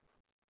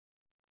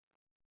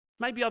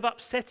 Maybe I've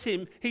upset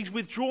him, he's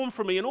withdrawn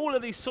from me, and all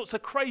of these sorts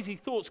of crazy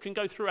thoughts can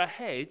go through our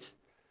heads.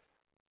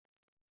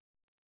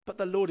 But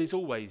the Lord is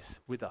always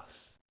with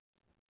us.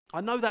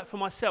 I know that for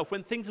myself.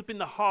 When things have been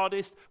the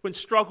hardest, when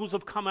struggles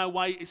have come our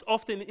way, it's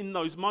often in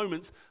those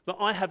moments that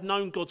I have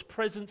known God's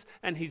presence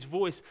and his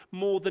voice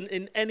more than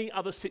in any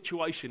other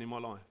situation in my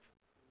life.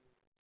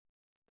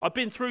 I've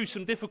been through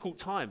some difficult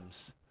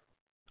times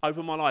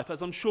over my life,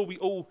 as I'm sure we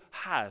all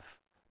have.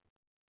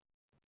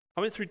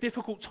 I went through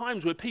difficult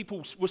times where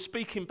people were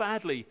speaking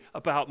badly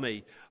about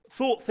me,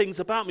 thought things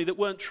about me that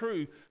weren't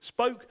true,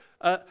 spoke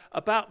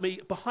about me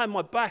behind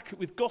my back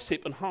with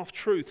gossip and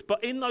half-truth.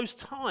 But in those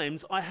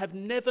times, I have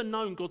never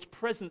known God's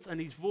presence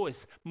and his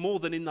voice more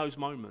than in those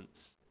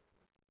moments.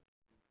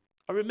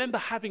 I remember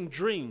having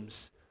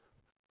dreams,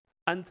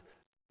 and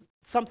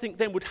something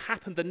then would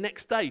happen the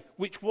next day,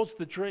 which was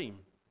the dream.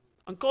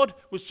 And God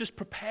was just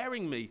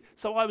preparing me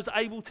so I was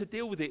able to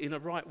deal with it in a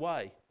right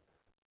way.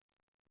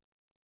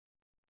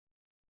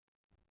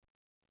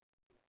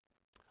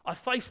 I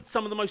faced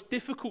some of the most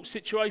difficult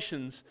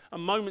situations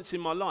and moments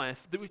in my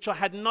life which I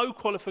had no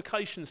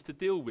qualifications to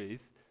deal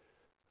with,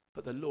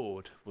 but the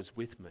Lord was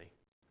with me.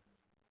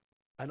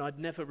 And I'd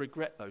never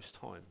regret those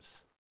times.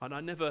 And I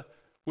never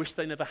wish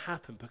they never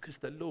happened because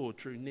the Lord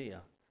drew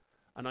near.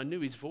 And I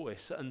knew his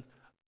voice. And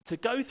to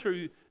go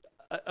through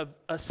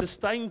a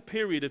sustained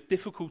period of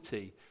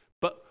difficulty,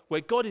 but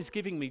where God is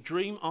giving me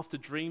dream after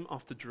dream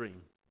after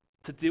dream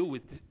to deal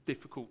with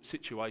difficult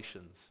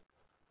situations.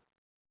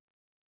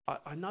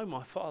 I know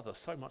my Father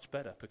so much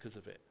better because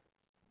of it.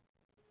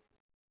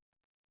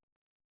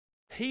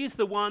 He is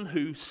the one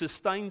who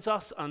sustains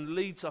us and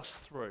leads us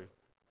through.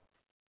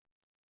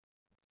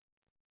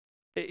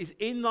 It is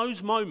in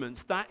those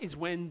moments, that is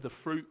when the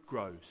fruit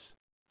grows.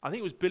 I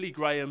think it was Billy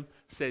Graham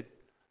said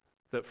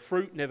that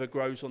fruit never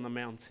grows on the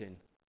mountain.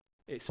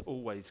 It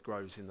always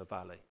grows in the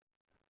valley.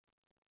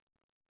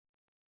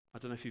 I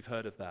don't know if you've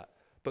heard of that.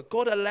 But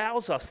God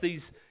allows us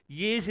these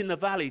years in the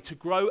valley to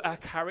grow our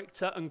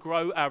character and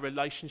grow our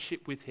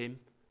relationship with him.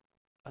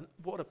 And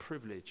what a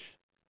privilege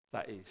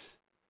that is.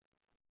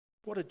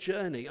 What a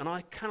journey. And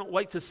I cannot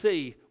wait to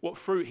see what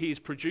fruit he is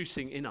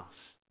producing in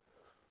us.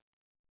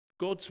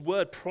 God's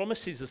word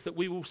promises us that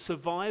we will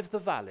survive the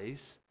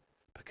valleys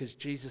because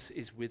Jesus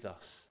is with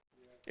us.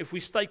 If we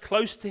stay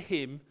close to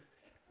him,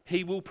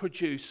 he will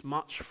produce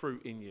much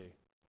fruit in you.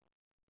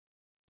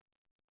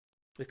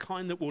 The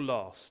kind that will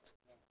last.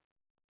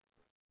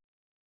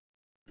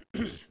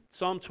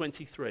 Psalm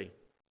 23,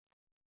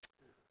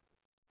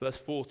 verse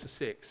 4 to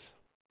 6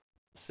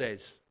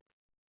 says,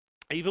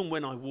 "Even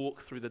when I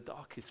walk through the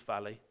darkest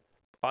valley,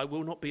 I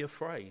will not be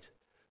afraid,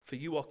 for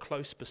you are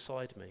close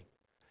beside me.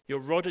 Your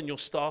rod and your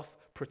staff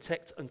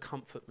protect and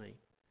comfort me.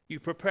 You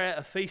prepare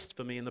a feast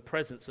for me in the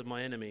presence of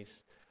my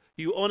enemies.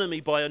 You honor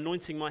me by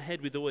anointing my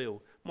head with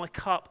oil. My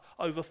cup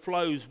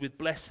overflows with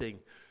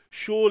blessing.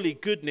 Surely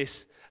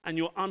goodness and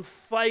your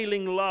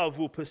unfailing love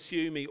will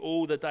pursue me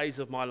all the days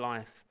of my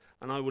life,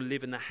 and I will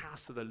live in the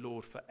house of the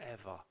Lord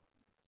forever."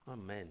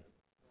 Amen.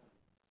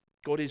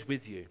 God is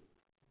with you.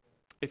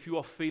 If you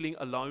are feeling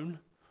alone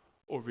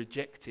or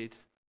rejected,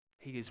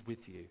 he is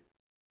with you.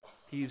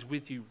 He is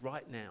with you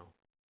right now.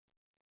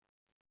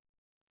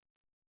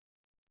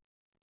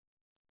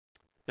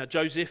 Now,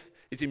 Joseph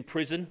is in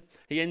prison.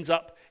 He ends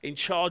up in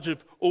charge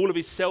of all of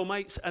his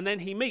cellmates, and then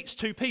he meets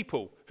two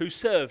people who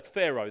served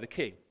Pharaoh, the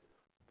king.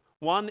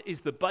 One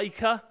is the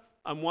baker,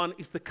 and one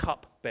is the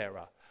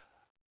cupbearer.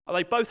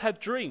 They both have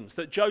dreams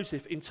that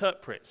Joseph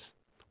interprets.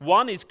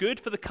 One is good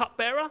for the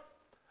cupbearer,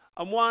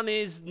 and one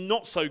is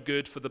not so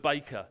good for the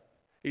baker.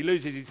 He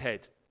loses his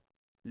head,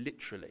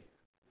 literally.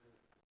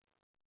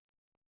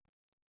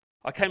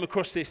 I came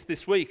across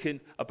this week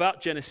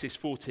about Genesis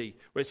 40,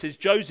 where it says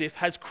Joseph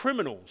has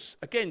criminals.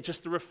 Again,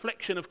 just the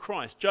reflection of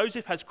Christ.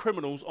 Joseph has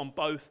criminals on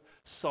both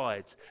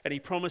sides, and he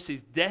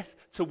promises death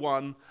to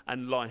one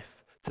and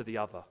life to the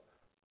other,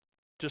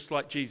 just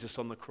like Jesus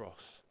on the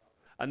cross.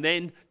 And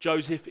then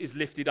Joseph is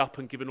lifted up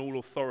and given all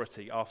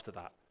authority after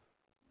that.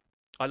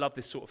 I love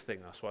this sort of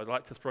thing. That's why I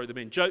like to throw them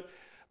in.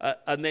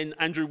 And then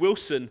Andrew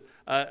Wilson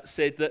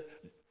said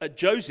that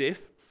Joseph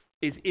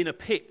is in a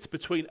pit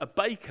between a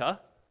baker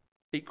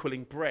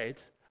equaling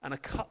bread and a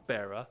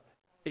cupbearer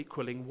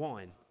equaling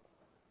wine.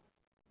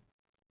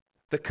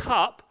 The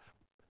cup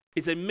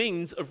is a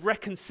means of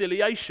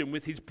reconciliation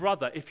with his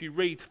brother if you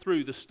read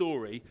through the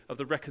story of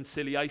the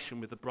reconciliation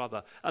with the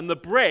brother. And the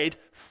bread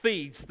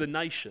feeds the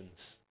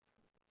nations.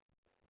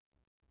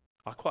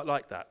 I quite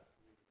like that.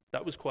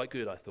 That was quite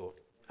good, I thought,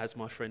 as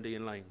my friend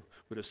Ian Lane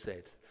would have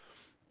said.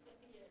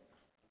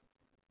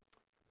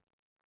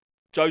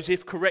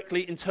 Joseph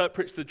correctly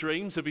interprets the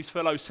dreams of his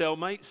fellow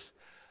cellmates,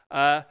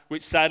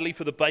 which sadly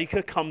for the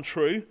baker come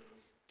true.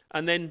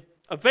 And then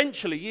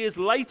eventually, years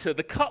later,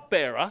 the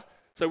cupbearer,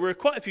 so we're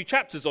quite a few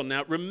chapters on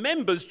now,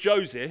 remembers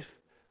Joseph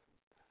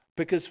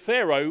because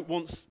Pharaoh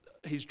wants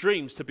his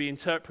dreams to be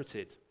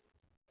interpreted.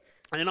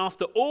 And then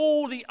after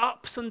all the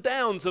ups and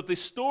downs of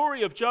this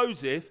story of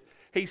Joseph,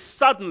 he's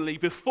suddenly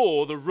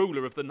before the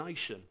ruler of the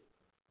nation.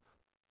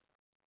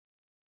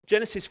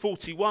 Genesis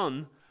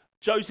 41,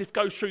 Joseph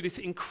goes through this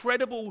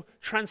incredible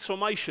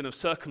transformation of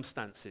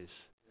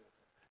circumstances.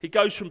 He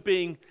goes from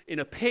being in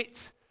a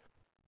pit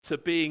to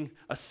being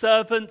a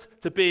servant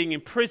to being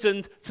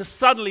imprisoned to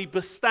suddenly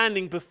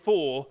standing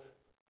before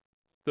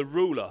the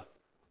ruler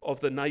of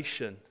the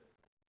nation.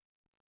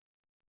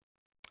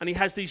 And he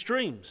has these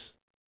dreams.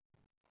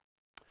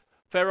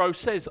 Pharaoh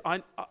says,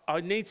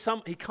 I need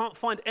some. He can't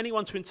find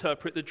anyone to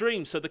interpret the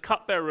dreams. So the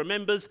cupbearer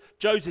remembers.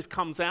 Joseph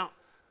comes out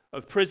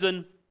of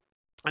prison.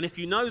 And if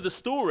you know the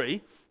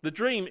story, the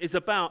dream is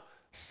about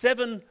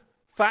 7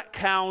 fat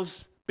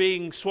cows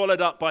being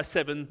swallowed up by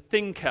 7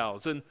 thin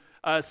cows, and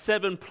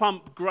 7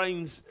 plump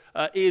grains,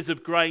 ears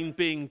of grain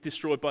being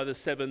destroyed by the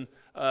 7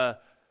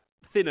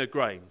 thinner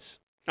grains.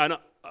 And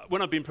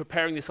when I've been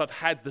preparing this, I've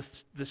had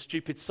the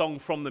stupid song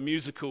from the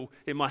musical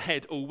in my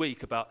head all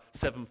week about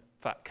 7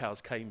 fat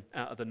cows came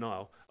out of the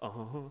Nile.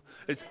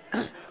 It's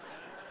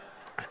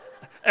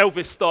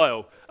Elvis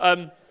style.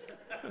 I'm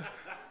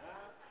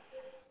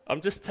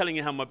just telling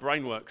you how my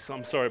brain works.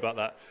 I'm sorry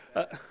about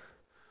that.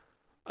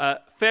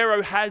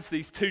 Pharaoh has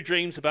these 2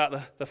 dreams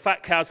about the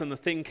fat cows and the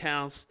thin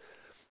cows.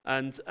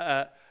 And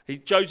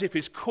Joseph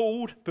is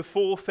called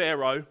before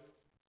Pharaoh.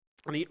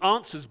 And he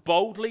answers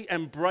boldly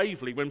and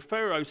bravely when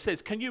Pharaoh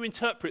says, "Can you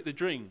interpret the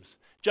dreams?"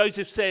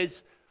 Joseph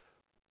says,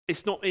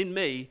 "It's not in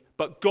me,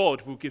 but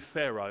God will give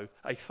Pharaoh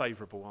a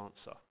favorable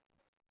answer."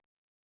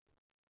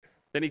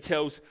 Then he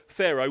tells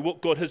Pharaoh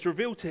what God has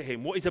revealed to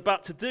him, what he's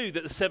about to do,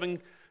 that the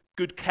 7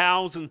 good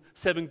cows and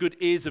 7 good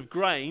ears of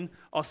grain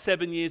are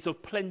 7 years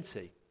of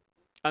plenty.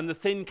 And the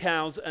thin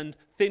cows and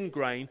thin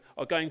grain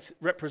are going to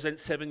represent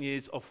 7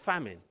 years of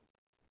famine.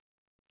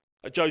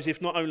 Joseph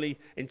not only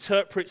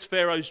interprets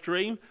Pharaoh's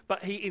dream,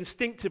 but he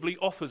instinctively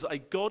offers a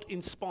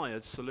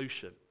God-inspired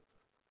solution.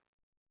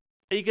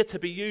 Eager to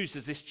be used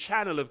as this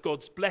channel of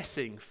God's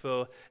blessing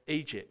for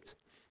Egypt.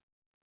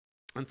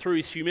 And through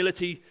his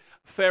humility,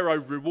 Pharaoh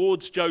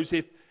rewards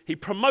Joseph. He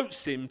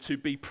promotes him to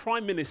be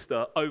prime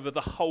minister over the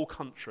whole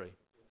country,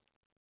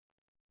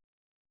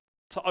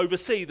 to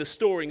oversee the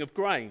storing of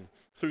grain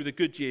through the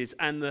good years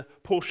and the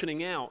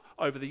portioning out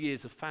over the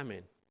years of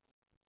famine.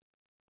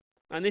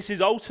 And this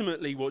is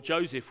ultimately what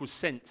Joseph was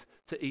sent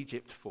to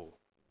Egypt for.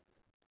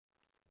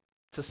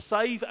 To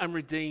save and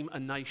redeem a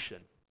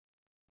nation.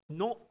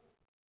 Not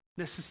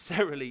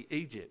necessarily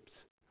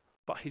Egypt,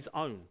 but his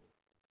own.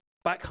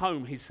 Back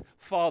home, his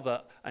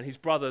father and his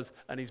brothers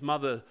and his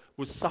mother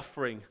was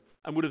suffering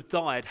and would have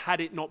died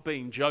had it not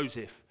been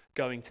Joseph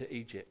going to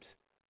Egypt.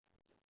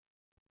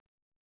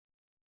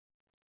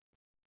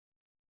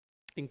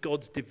 In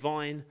God's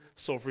divine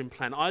sovereign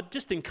plan. I'd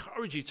just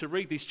encourage you to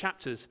read these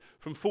chapters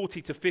from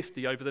 40 to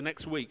 50 over the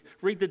next week.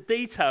 Read the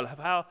detail of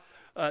how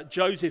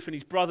Joseph and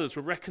his brothers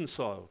were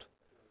reconciled.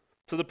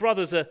 So the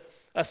brothers are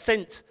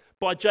sent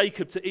by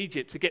Jacob to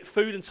Egypt to get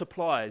food and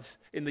supplies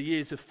in the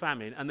years of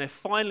famine, and they're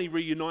finally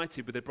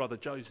reunited with their brother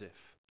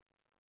Joseph.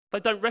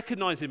 They don't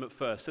recognize him at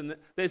first, and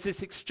there's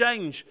this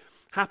exchange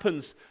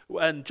happens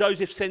when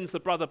Joseph sends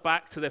the brother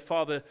back to their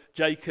father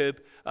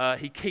Jacob.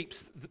 He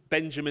keeps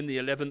Benjamin, the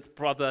 11th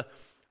brother,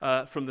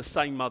 from the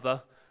same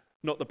mother,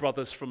 not the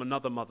brothers from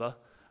another mother.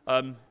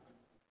 And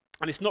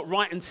it's not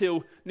right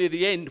until near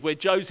the end where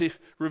Joseph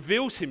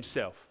reveals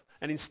himself.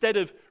 And instead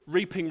of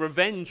reaping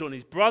revenge on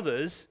his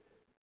brothers,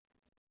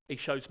 he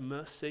shows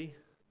mercy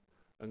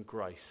and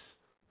grace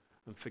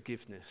and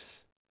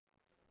forgiveness.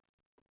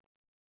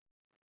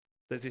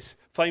 There's this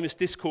famous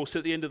discourse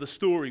at the end of the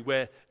story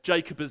where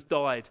Jacob has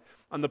died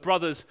and the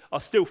brothers are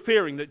still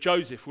fearing that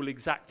Joseph will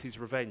exact his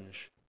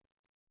revenge.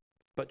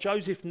 But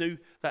Joseph knew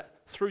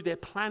that through their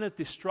plan of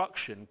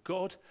destruction,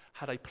 God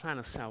had a plan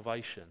of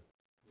salvation.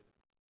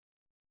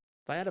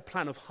 They had a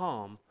plan of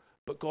harm,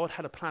 but God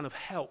had a plan of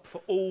help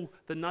for all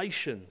the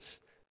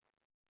nations.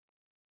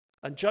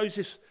 And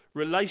Joseph's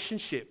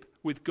relationship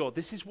with God,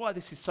 this is why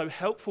this is so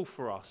helpful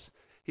for us.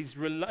 His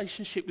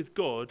relationship with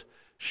God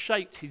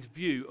shaped his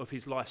view of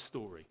his life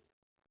story.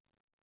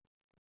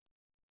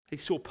 He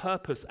saw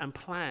purpose and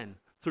plan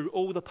through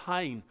all the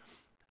pain.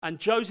 And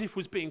Joseph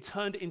was being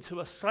turned into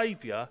a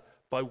saviour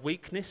by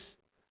weakness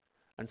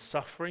and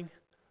suffering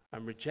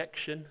and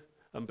rejection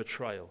and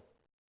betrayal.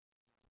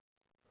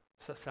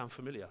 Does that sound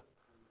familiar?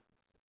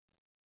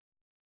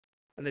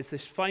 And there's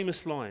this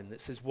famous line that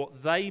says,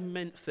 "What they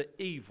meant for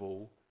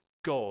evil,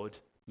 God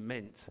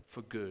meant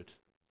for good."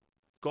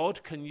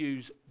 God can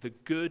use the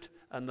good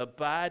and the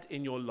bad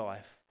in your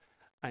life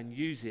and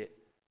use it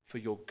for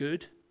your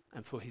good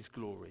and for his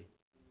glory.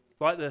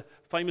 Like the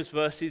famous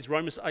verses,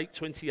 Romans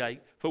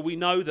 8:28, "For we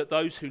know that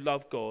those who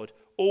love God,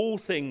 all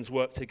things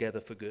work together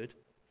for good,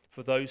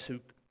 for those who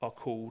are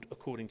called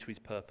according to his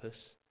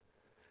purpose."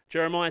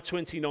 Jeremiah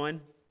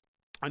 29,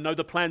 "I know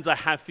the plans I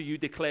have for you,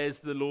 declares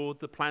the Lord,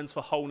 the plans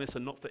for wholeness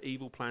and not for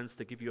evil, plans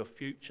to give you a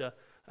future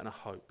and a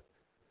hope."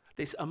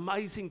 This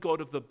amazing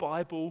God of the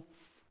Bible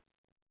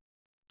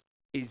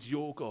is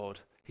your God.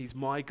 He's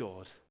my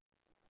God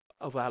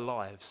of our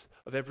lives,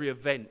 of every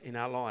event in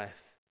our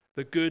life,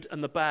 the good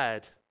and the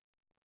bad.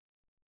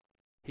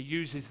 He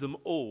uses them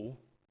all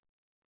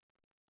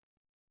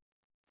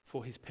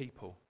for his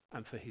people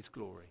and for his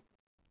glory.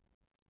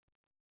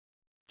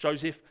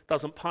 Joseph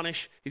doesn't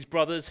punish his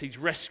brothers. He's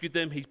rescued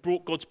them. He's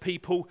brought God's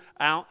people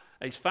out.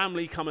 His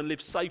family come and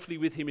live safely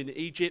with him in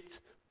Egypt.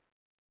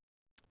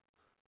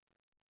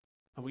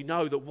 And we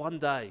know that one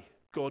day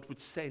God would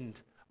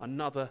send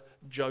another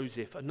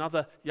Joseph,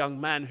 another young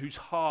man whose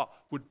heart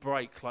would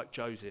break like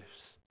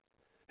Joseph's,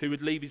 who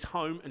would leave his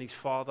home and his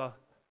father.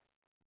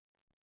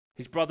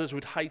 His brothers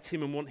would hate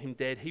him and want him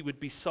dead. He would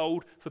be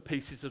sold for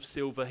pieces of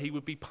silver. He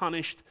would be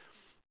punished.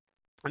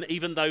 And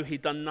even though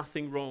he'd done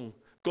nothing wrong,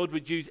 God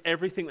would use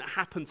everything that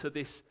happened to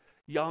this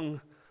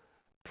young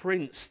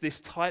prince,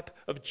 this type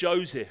of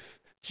Joseph,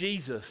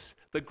 Jesus,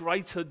 the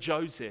greater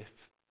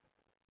Joseph.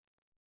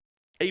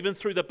 Even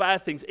through the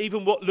bad things,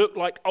 even what looked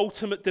like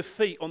ultimate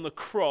defeat on the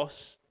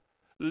cross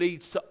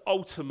leads to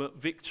ultimate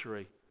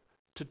victory,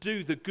 to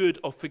do the good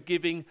of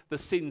forgiving the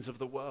sins of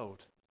the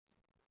world.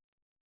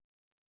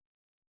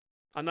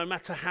 And no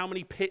matter how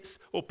many pits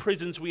or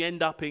prisons we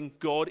end up in,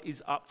 God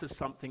is up to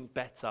something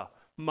better,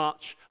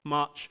 much,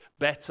 much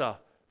better.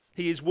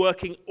 He is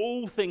working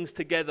all things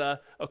together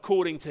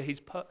according to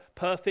his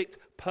perfect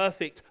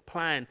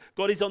plan.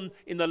 God is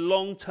in the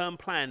long-term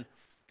plan.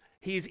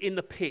 He is in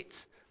the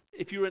pit.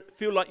 If you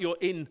feel like you're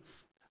in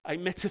a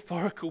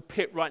metaphorical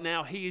pit right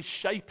now, he is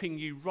shaping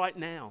you right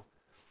now.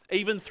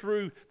 Even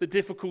through the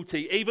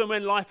difficulty, even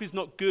when life is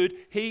not good,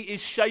 he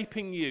is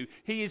shaping you.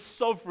 He is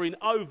sovereign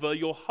over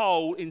your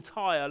whole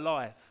entire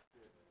life.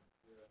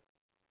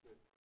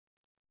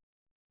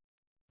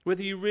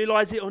 Whether you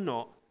realize it or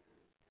not,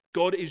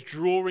 God is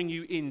drawing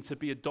you in to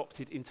be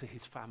adopted into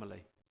his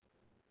family.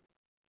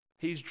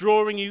 He's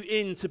drawing you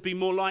in to be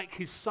more like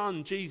his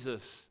son,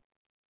 Jesus.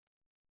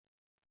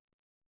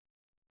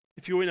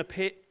 If you're in a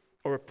pit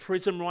or a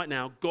prison right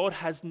now, God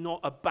has not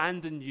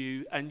abandoned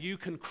you, and you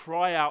can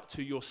cry out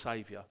to your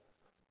Savior.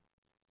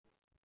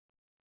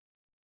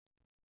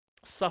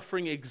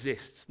 Suffering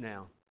exists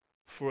now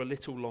for a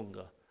little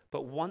longer,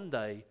 but one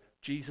day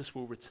Jesus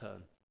will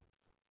return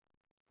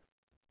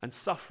and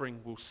suffering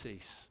will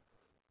cease.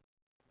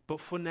 But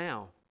for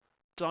now,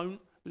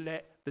 don't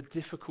let the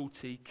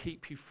difficulty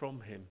keep you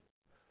from him.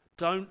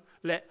 Don't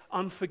let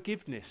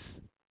unforgiveness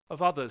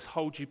of others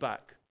hold you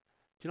back.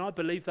 Do you know, I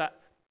believe that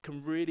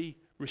can really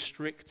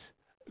restrict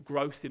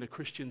growth in a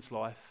Christian's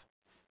life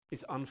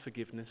is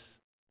unforgiveness.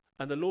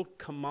 And the Lord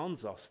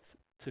commands us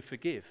to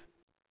forgive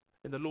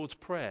in the Lord's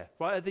Prayer,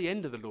 right at the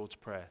end of the Lord's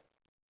Prayer.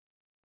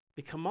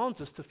 He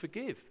commands us to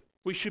forgive.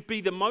 We should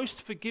be the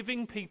most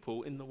forgiving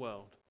people in the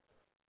world.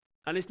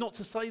 And it's not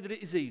to say that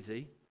it is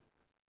easy,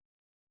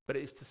 but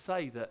it is to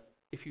say that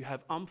if you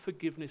have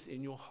unforgiveness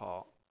in your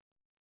heart,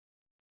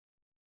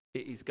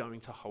 it is going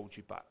to hold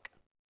you back.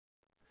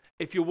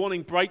 If you're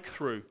wanting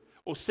breakthrough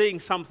or seeing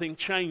something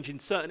change in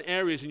certain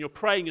areas and you're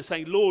praying, you're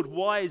saying, Lord,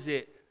 why is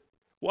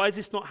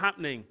this not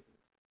happening?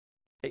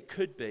 It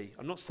could be.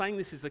 I'm not saying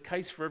this is the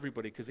case for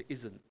everybody, because it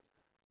isn't.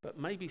 But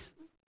maybe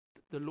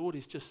the Lord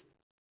is just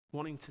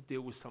wanting to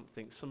deal with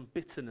something, some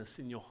bitterness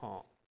in your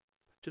heart.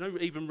 Do you know,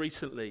 even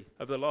recently,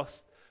 over the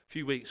last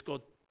few weeks,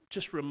 God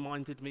just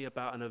reminded me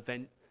about an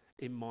event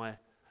in my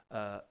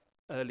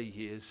early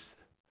years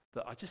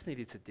that I just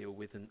needed to deal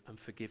with and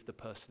forgive the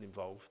person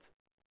involved.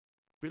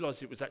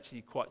 Realised it was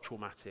actually quite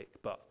traumatic,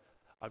 but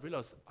I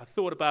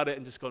thought about it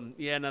and just gone,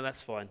 yeah, no,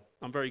 that's fine.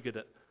 I'm very good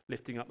at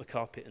lifting up the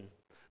carpet and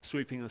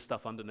sweeping the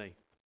stuff underneath.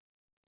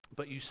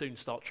 But you soon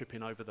start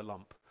tripping over the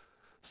lump.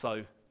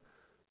 So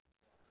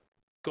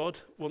God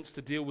wants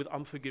to deal with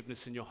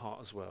unforgiveness in your heart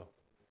as well.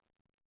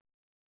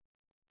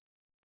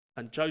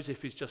 And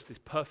Joseph is just this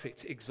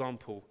perfect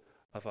example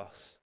of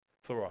us,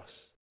 for us.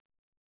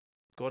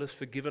 God has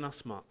forgiven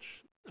us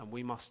much, and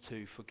we must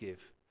too forgive.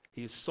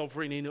 He is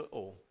sovereign in it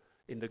all,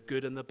 in the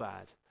good and the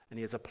bad, and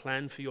he has a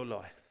plan for your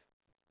life.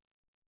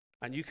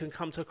 And you can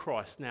come to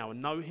Christ now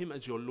and know him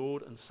as your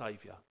Lord and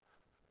Saviour.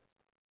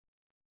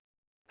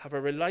 Have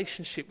a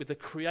relationship with the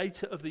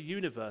creator of the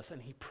universe,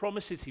 and he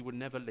promises he will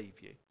never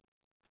leave you.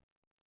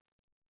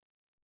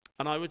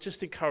 And I would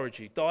just encourage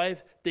you,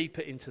 dive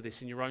deeper into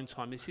this in your own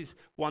time. This is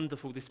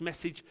wonderful. This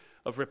message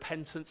of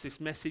repentance, this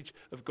message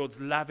of God's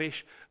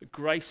lavish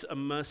grace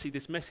and mercy,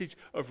 this message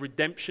of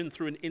redemption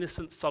through an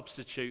innocent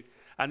substitute,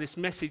 and this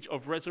message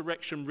of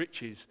resurrection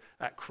riches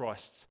at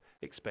Christ's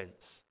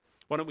expense.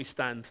 Why don't we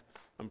stand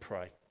and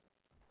pray?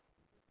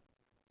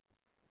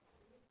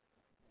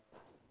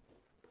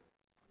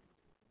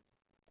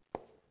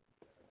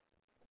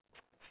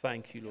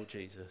 Thank you, Lord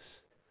Jesus.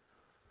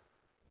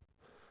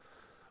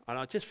 And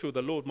I just feel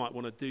the Lord might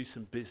want to do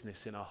some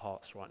business in our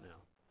hearts right now,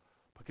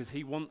 because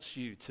he wants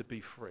you to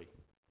be free.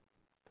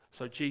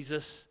 So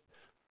Jesus,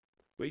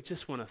 we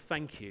just want to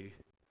thank you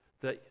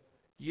that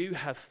you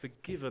have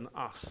forgiven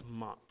us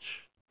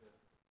much.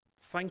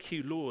 Thank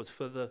you, Lord,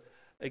 for the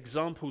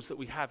examples that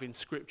we have in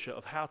Scripture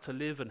of how to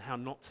live and how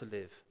not to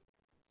live.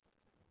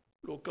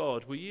 Lord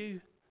God, will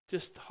you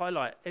just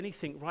highlight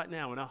anything right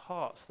now in our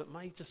hearts that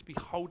may just be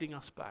holding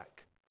us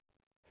back?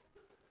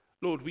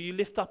 Lord, will you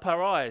lift up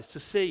our eyes to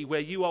see where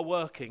you are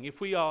working?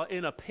 If we are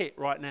in a pit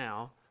right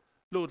now,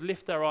 Lord,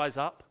 lift our eyes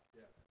up.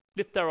 Yeah.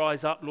 Lift our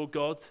eyes up, Lord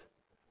God,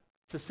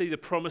 to see the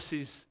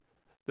promises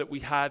that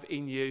we have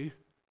in you,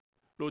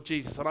 Lord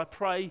Jesus. And I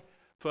pray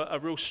for a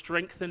real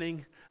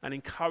strengthening and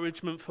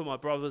encouragement for my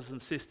brothers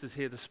and sisters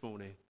here this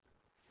morning.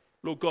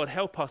 Lord God,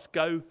 help us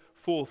go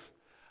forth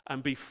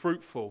and be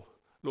fruitful.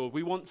 Lord,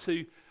 we want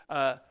to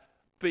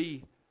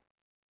be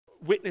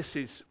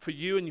witnesses for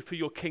you and for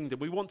your kingdom.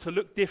 We want to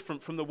look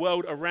different from the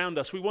world around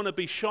us. We want to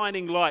be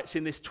shining lights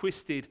in this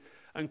twisted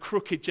and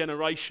crooked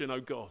generation,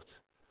 oh God.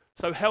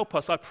 So help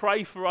us. I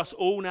pray for us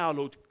all now,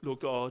 Lord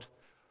God.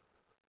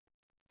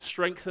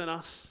 Strengthen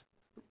us,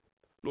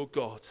 Lord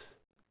God.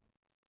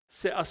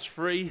 Set us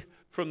free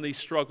from these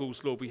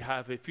struggles, Lord, we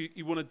have. If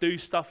you want to do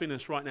stuff in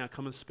us right now,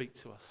 come and speak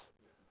to us.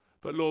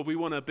 But Lord, we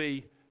want to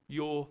be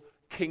your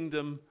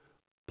kingdom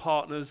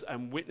partners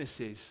and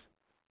witnesses.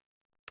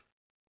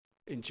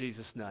 In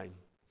Jesus' name.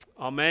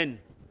 Amen.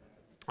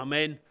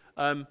 Amen.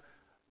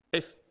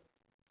 If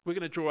we're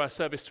going to draw our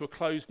service to a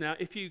close now,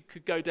 if you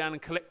could go down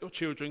and collect your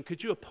children,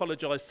 could you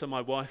apologize to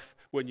my wife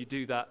when you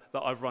do that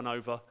I've run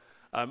over?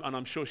 And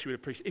I'm sure she would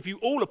appreciate. If you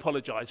all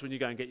apologize when you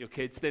go and get your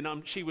kids,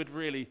 then she would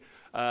really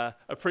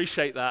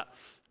appreciate that.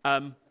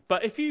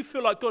 But if you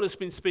feel like God has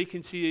been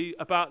speaking to you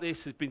about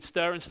this, has been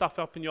stirring stuff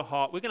up in your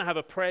heart, we're going to have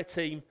a prayer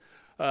team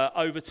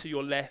over to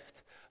your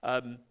left.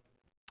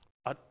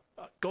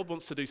 God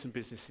wants to do some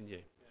business in you.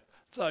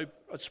 So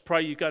I just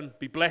pray you go and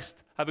be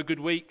blessed, have a good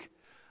week,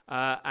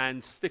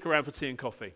 and stick around for tea and coffee.